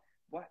log off.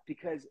 What?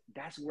 Because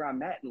that's where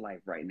I'm at in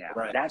life right now.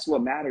 Right. That's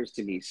what matters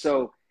to me.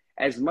 So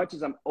as much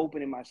as I'm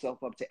opening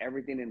myself up to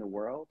everything in the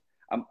world,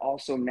 I'm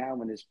also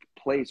now in this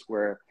place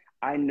where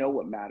I know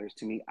what matters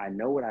to me. I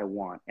know what I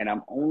want, and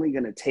I'm only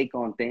going to take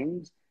on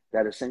things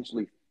that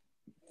essentially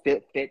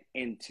fit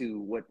into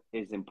what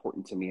is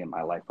important to me in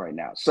my life right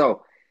now.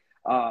 So,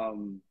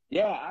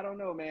 I don't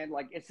know, man.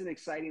 Like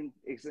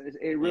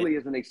it really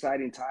is an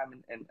exciting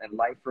time in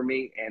life for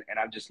me. And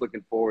I'm just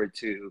looking forward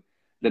to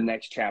the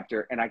next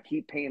chapter. And I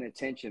keep paying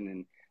attention.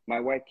 And my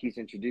wife keeps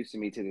introducing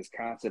me to this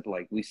concept.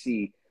 Like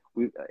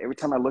every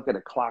time I look at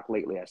a clock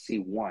lately, I see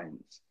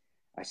ones.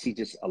 I see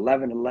just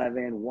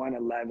 11:11,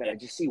 1:11. I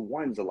just see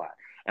ones a lot.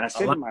 And I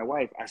said to my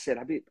wife, I said,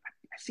 I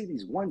see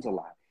these ones a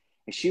lot.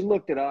 And she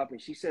looked it up and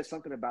she said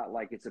something about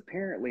like, it's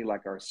apparently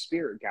like our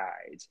spirit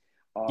guides.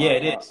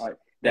 It is.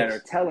 That are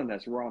telling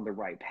us we're on the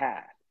right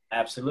path.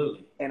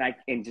 Absolutely.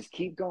 And just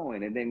keep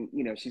going. And then,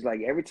 she's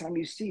like, every time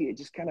you see it,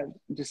 just kind of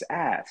just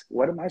ask,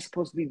 what am I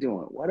supposed to be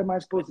doing? What am I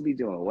supposed to be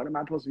doing? What am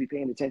I supposed to be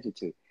paying attention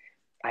to?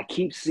 I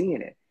keep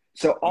seeing it.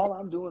 So all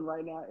I'm doing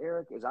right now,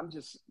 Eric, is I'm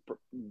just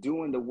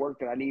doing the work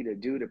that I need to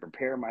do to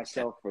prepare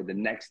myself for the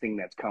next thing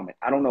that's coming.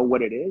 I don't know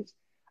what it is.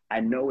 I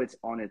know it's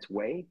on its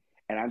way.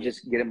 And I'm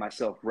just getting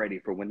myself ready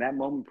for when that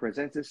moment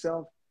presents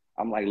itself.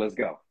 I'm like, let's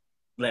go.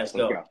 Let's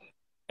go.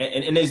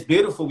 And it's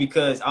beautiful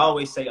because I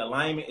always say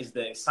alignment is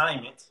the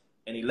assignment,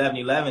 and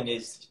 11:11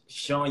 is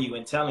showing you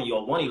and telling you,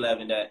 or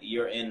 1:11, that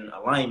you're in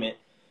alignment.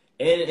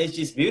 And it's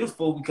just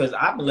beautiful because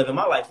I've been living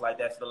my life like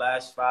that for the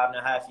last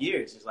 5.5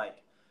 years. It's like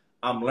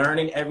I'm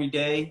learning every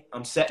day.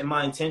 I'm setting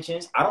my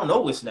intentions. I don't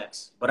know what's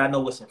next, but I know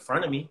what's in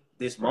front of me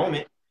this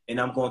moment, and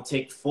I'm going to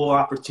take full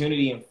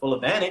opportunity and full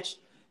advantage.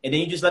 And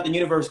then you just let the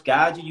universe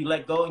guide you. You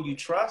let go and you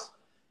trust,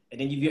 and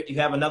then you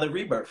have another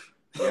rebirth.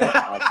 Yeah,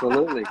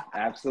 absolutely.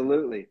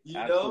 Absolutely.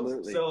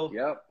 So,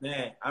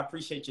 man, I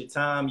appreciate your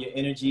time, your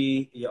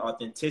energy, your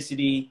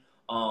authenticity,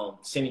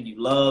 sending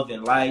you love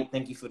and light.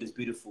 Thank you for this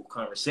beautiful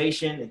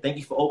conversation. And thank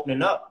you for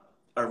opening up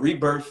a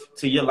rebirth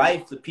to your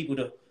life for people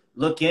to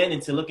look in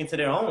and to look into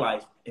their own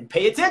life and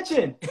pay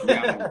attention.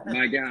 Yeah,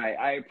 my guy,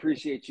 I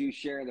appreciate you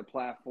sharing the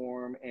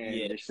platform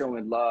and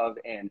showing love.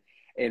 And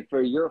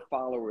for your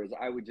followers,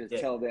 I would just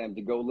tell them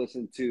to go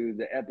listen to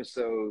the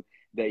episode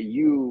that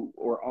you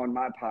were on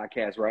my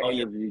podcast where I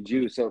interviewed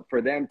you. So for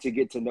them to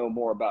get to know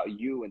more about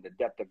you and the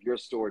depth of your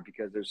story,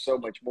 because there's so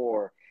much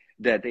more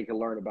that they can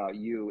learn about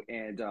you.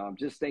 And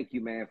just thank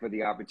you, man, for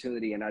the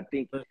opportunity. And I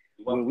think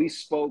when we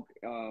spoke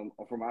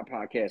for my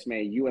podcast,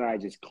 man, you and I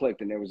just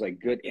clicked and there was like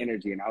good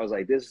energy. And I was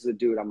like, this is a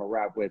dude I'm gonna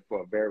rap with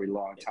for a very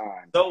long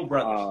time. So,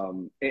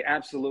 brother.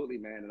 Absolutely,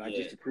 man. And I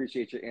just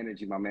appreciate your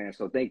energy, my man.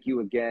 So thank you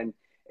again.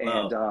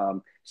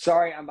 And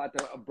sorry, I'm about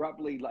to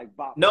abruptly like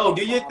bop. No,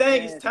 do your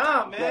thing. Man. It's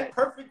time, man.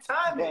 Perfect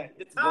timing.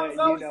 The time is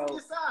always on your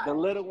side. The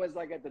little one's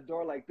like at the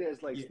door like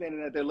this, like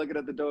standing out there looking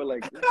at the door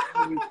like,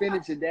 when you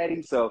finish it,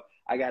 daddy? So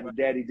I got the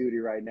daddy duty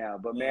right now.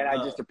 But, man, I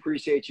just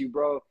appreciate you,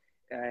 bro.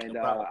 And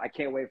I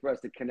can't wait for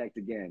us to connect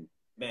again.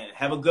 Man,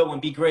 have a good one.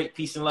 Be great.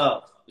 Peace and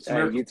love.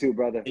 Hey, you too,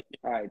 brother.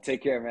 All right,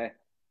 take care, man.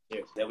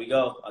 There we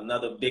go.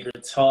 Another Bigger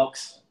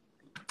Talks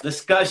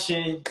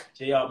discussion.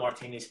 JR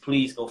Martinez,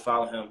 please go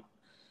follow him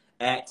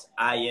at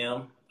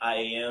IAM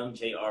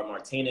JR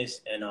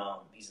Martinez. And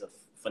he's a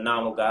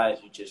phenomenal guy,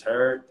 as you just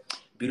heard.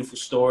 Beautiful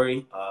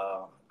story.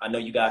 I know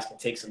you guys can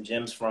take some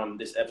gems from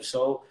this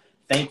episode.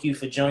 Thank you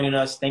for joining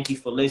us. Thank you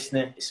for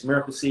listening. It's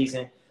miracle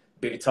season.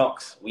 Bigger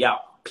Talks. We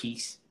out.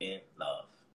 Peace and love.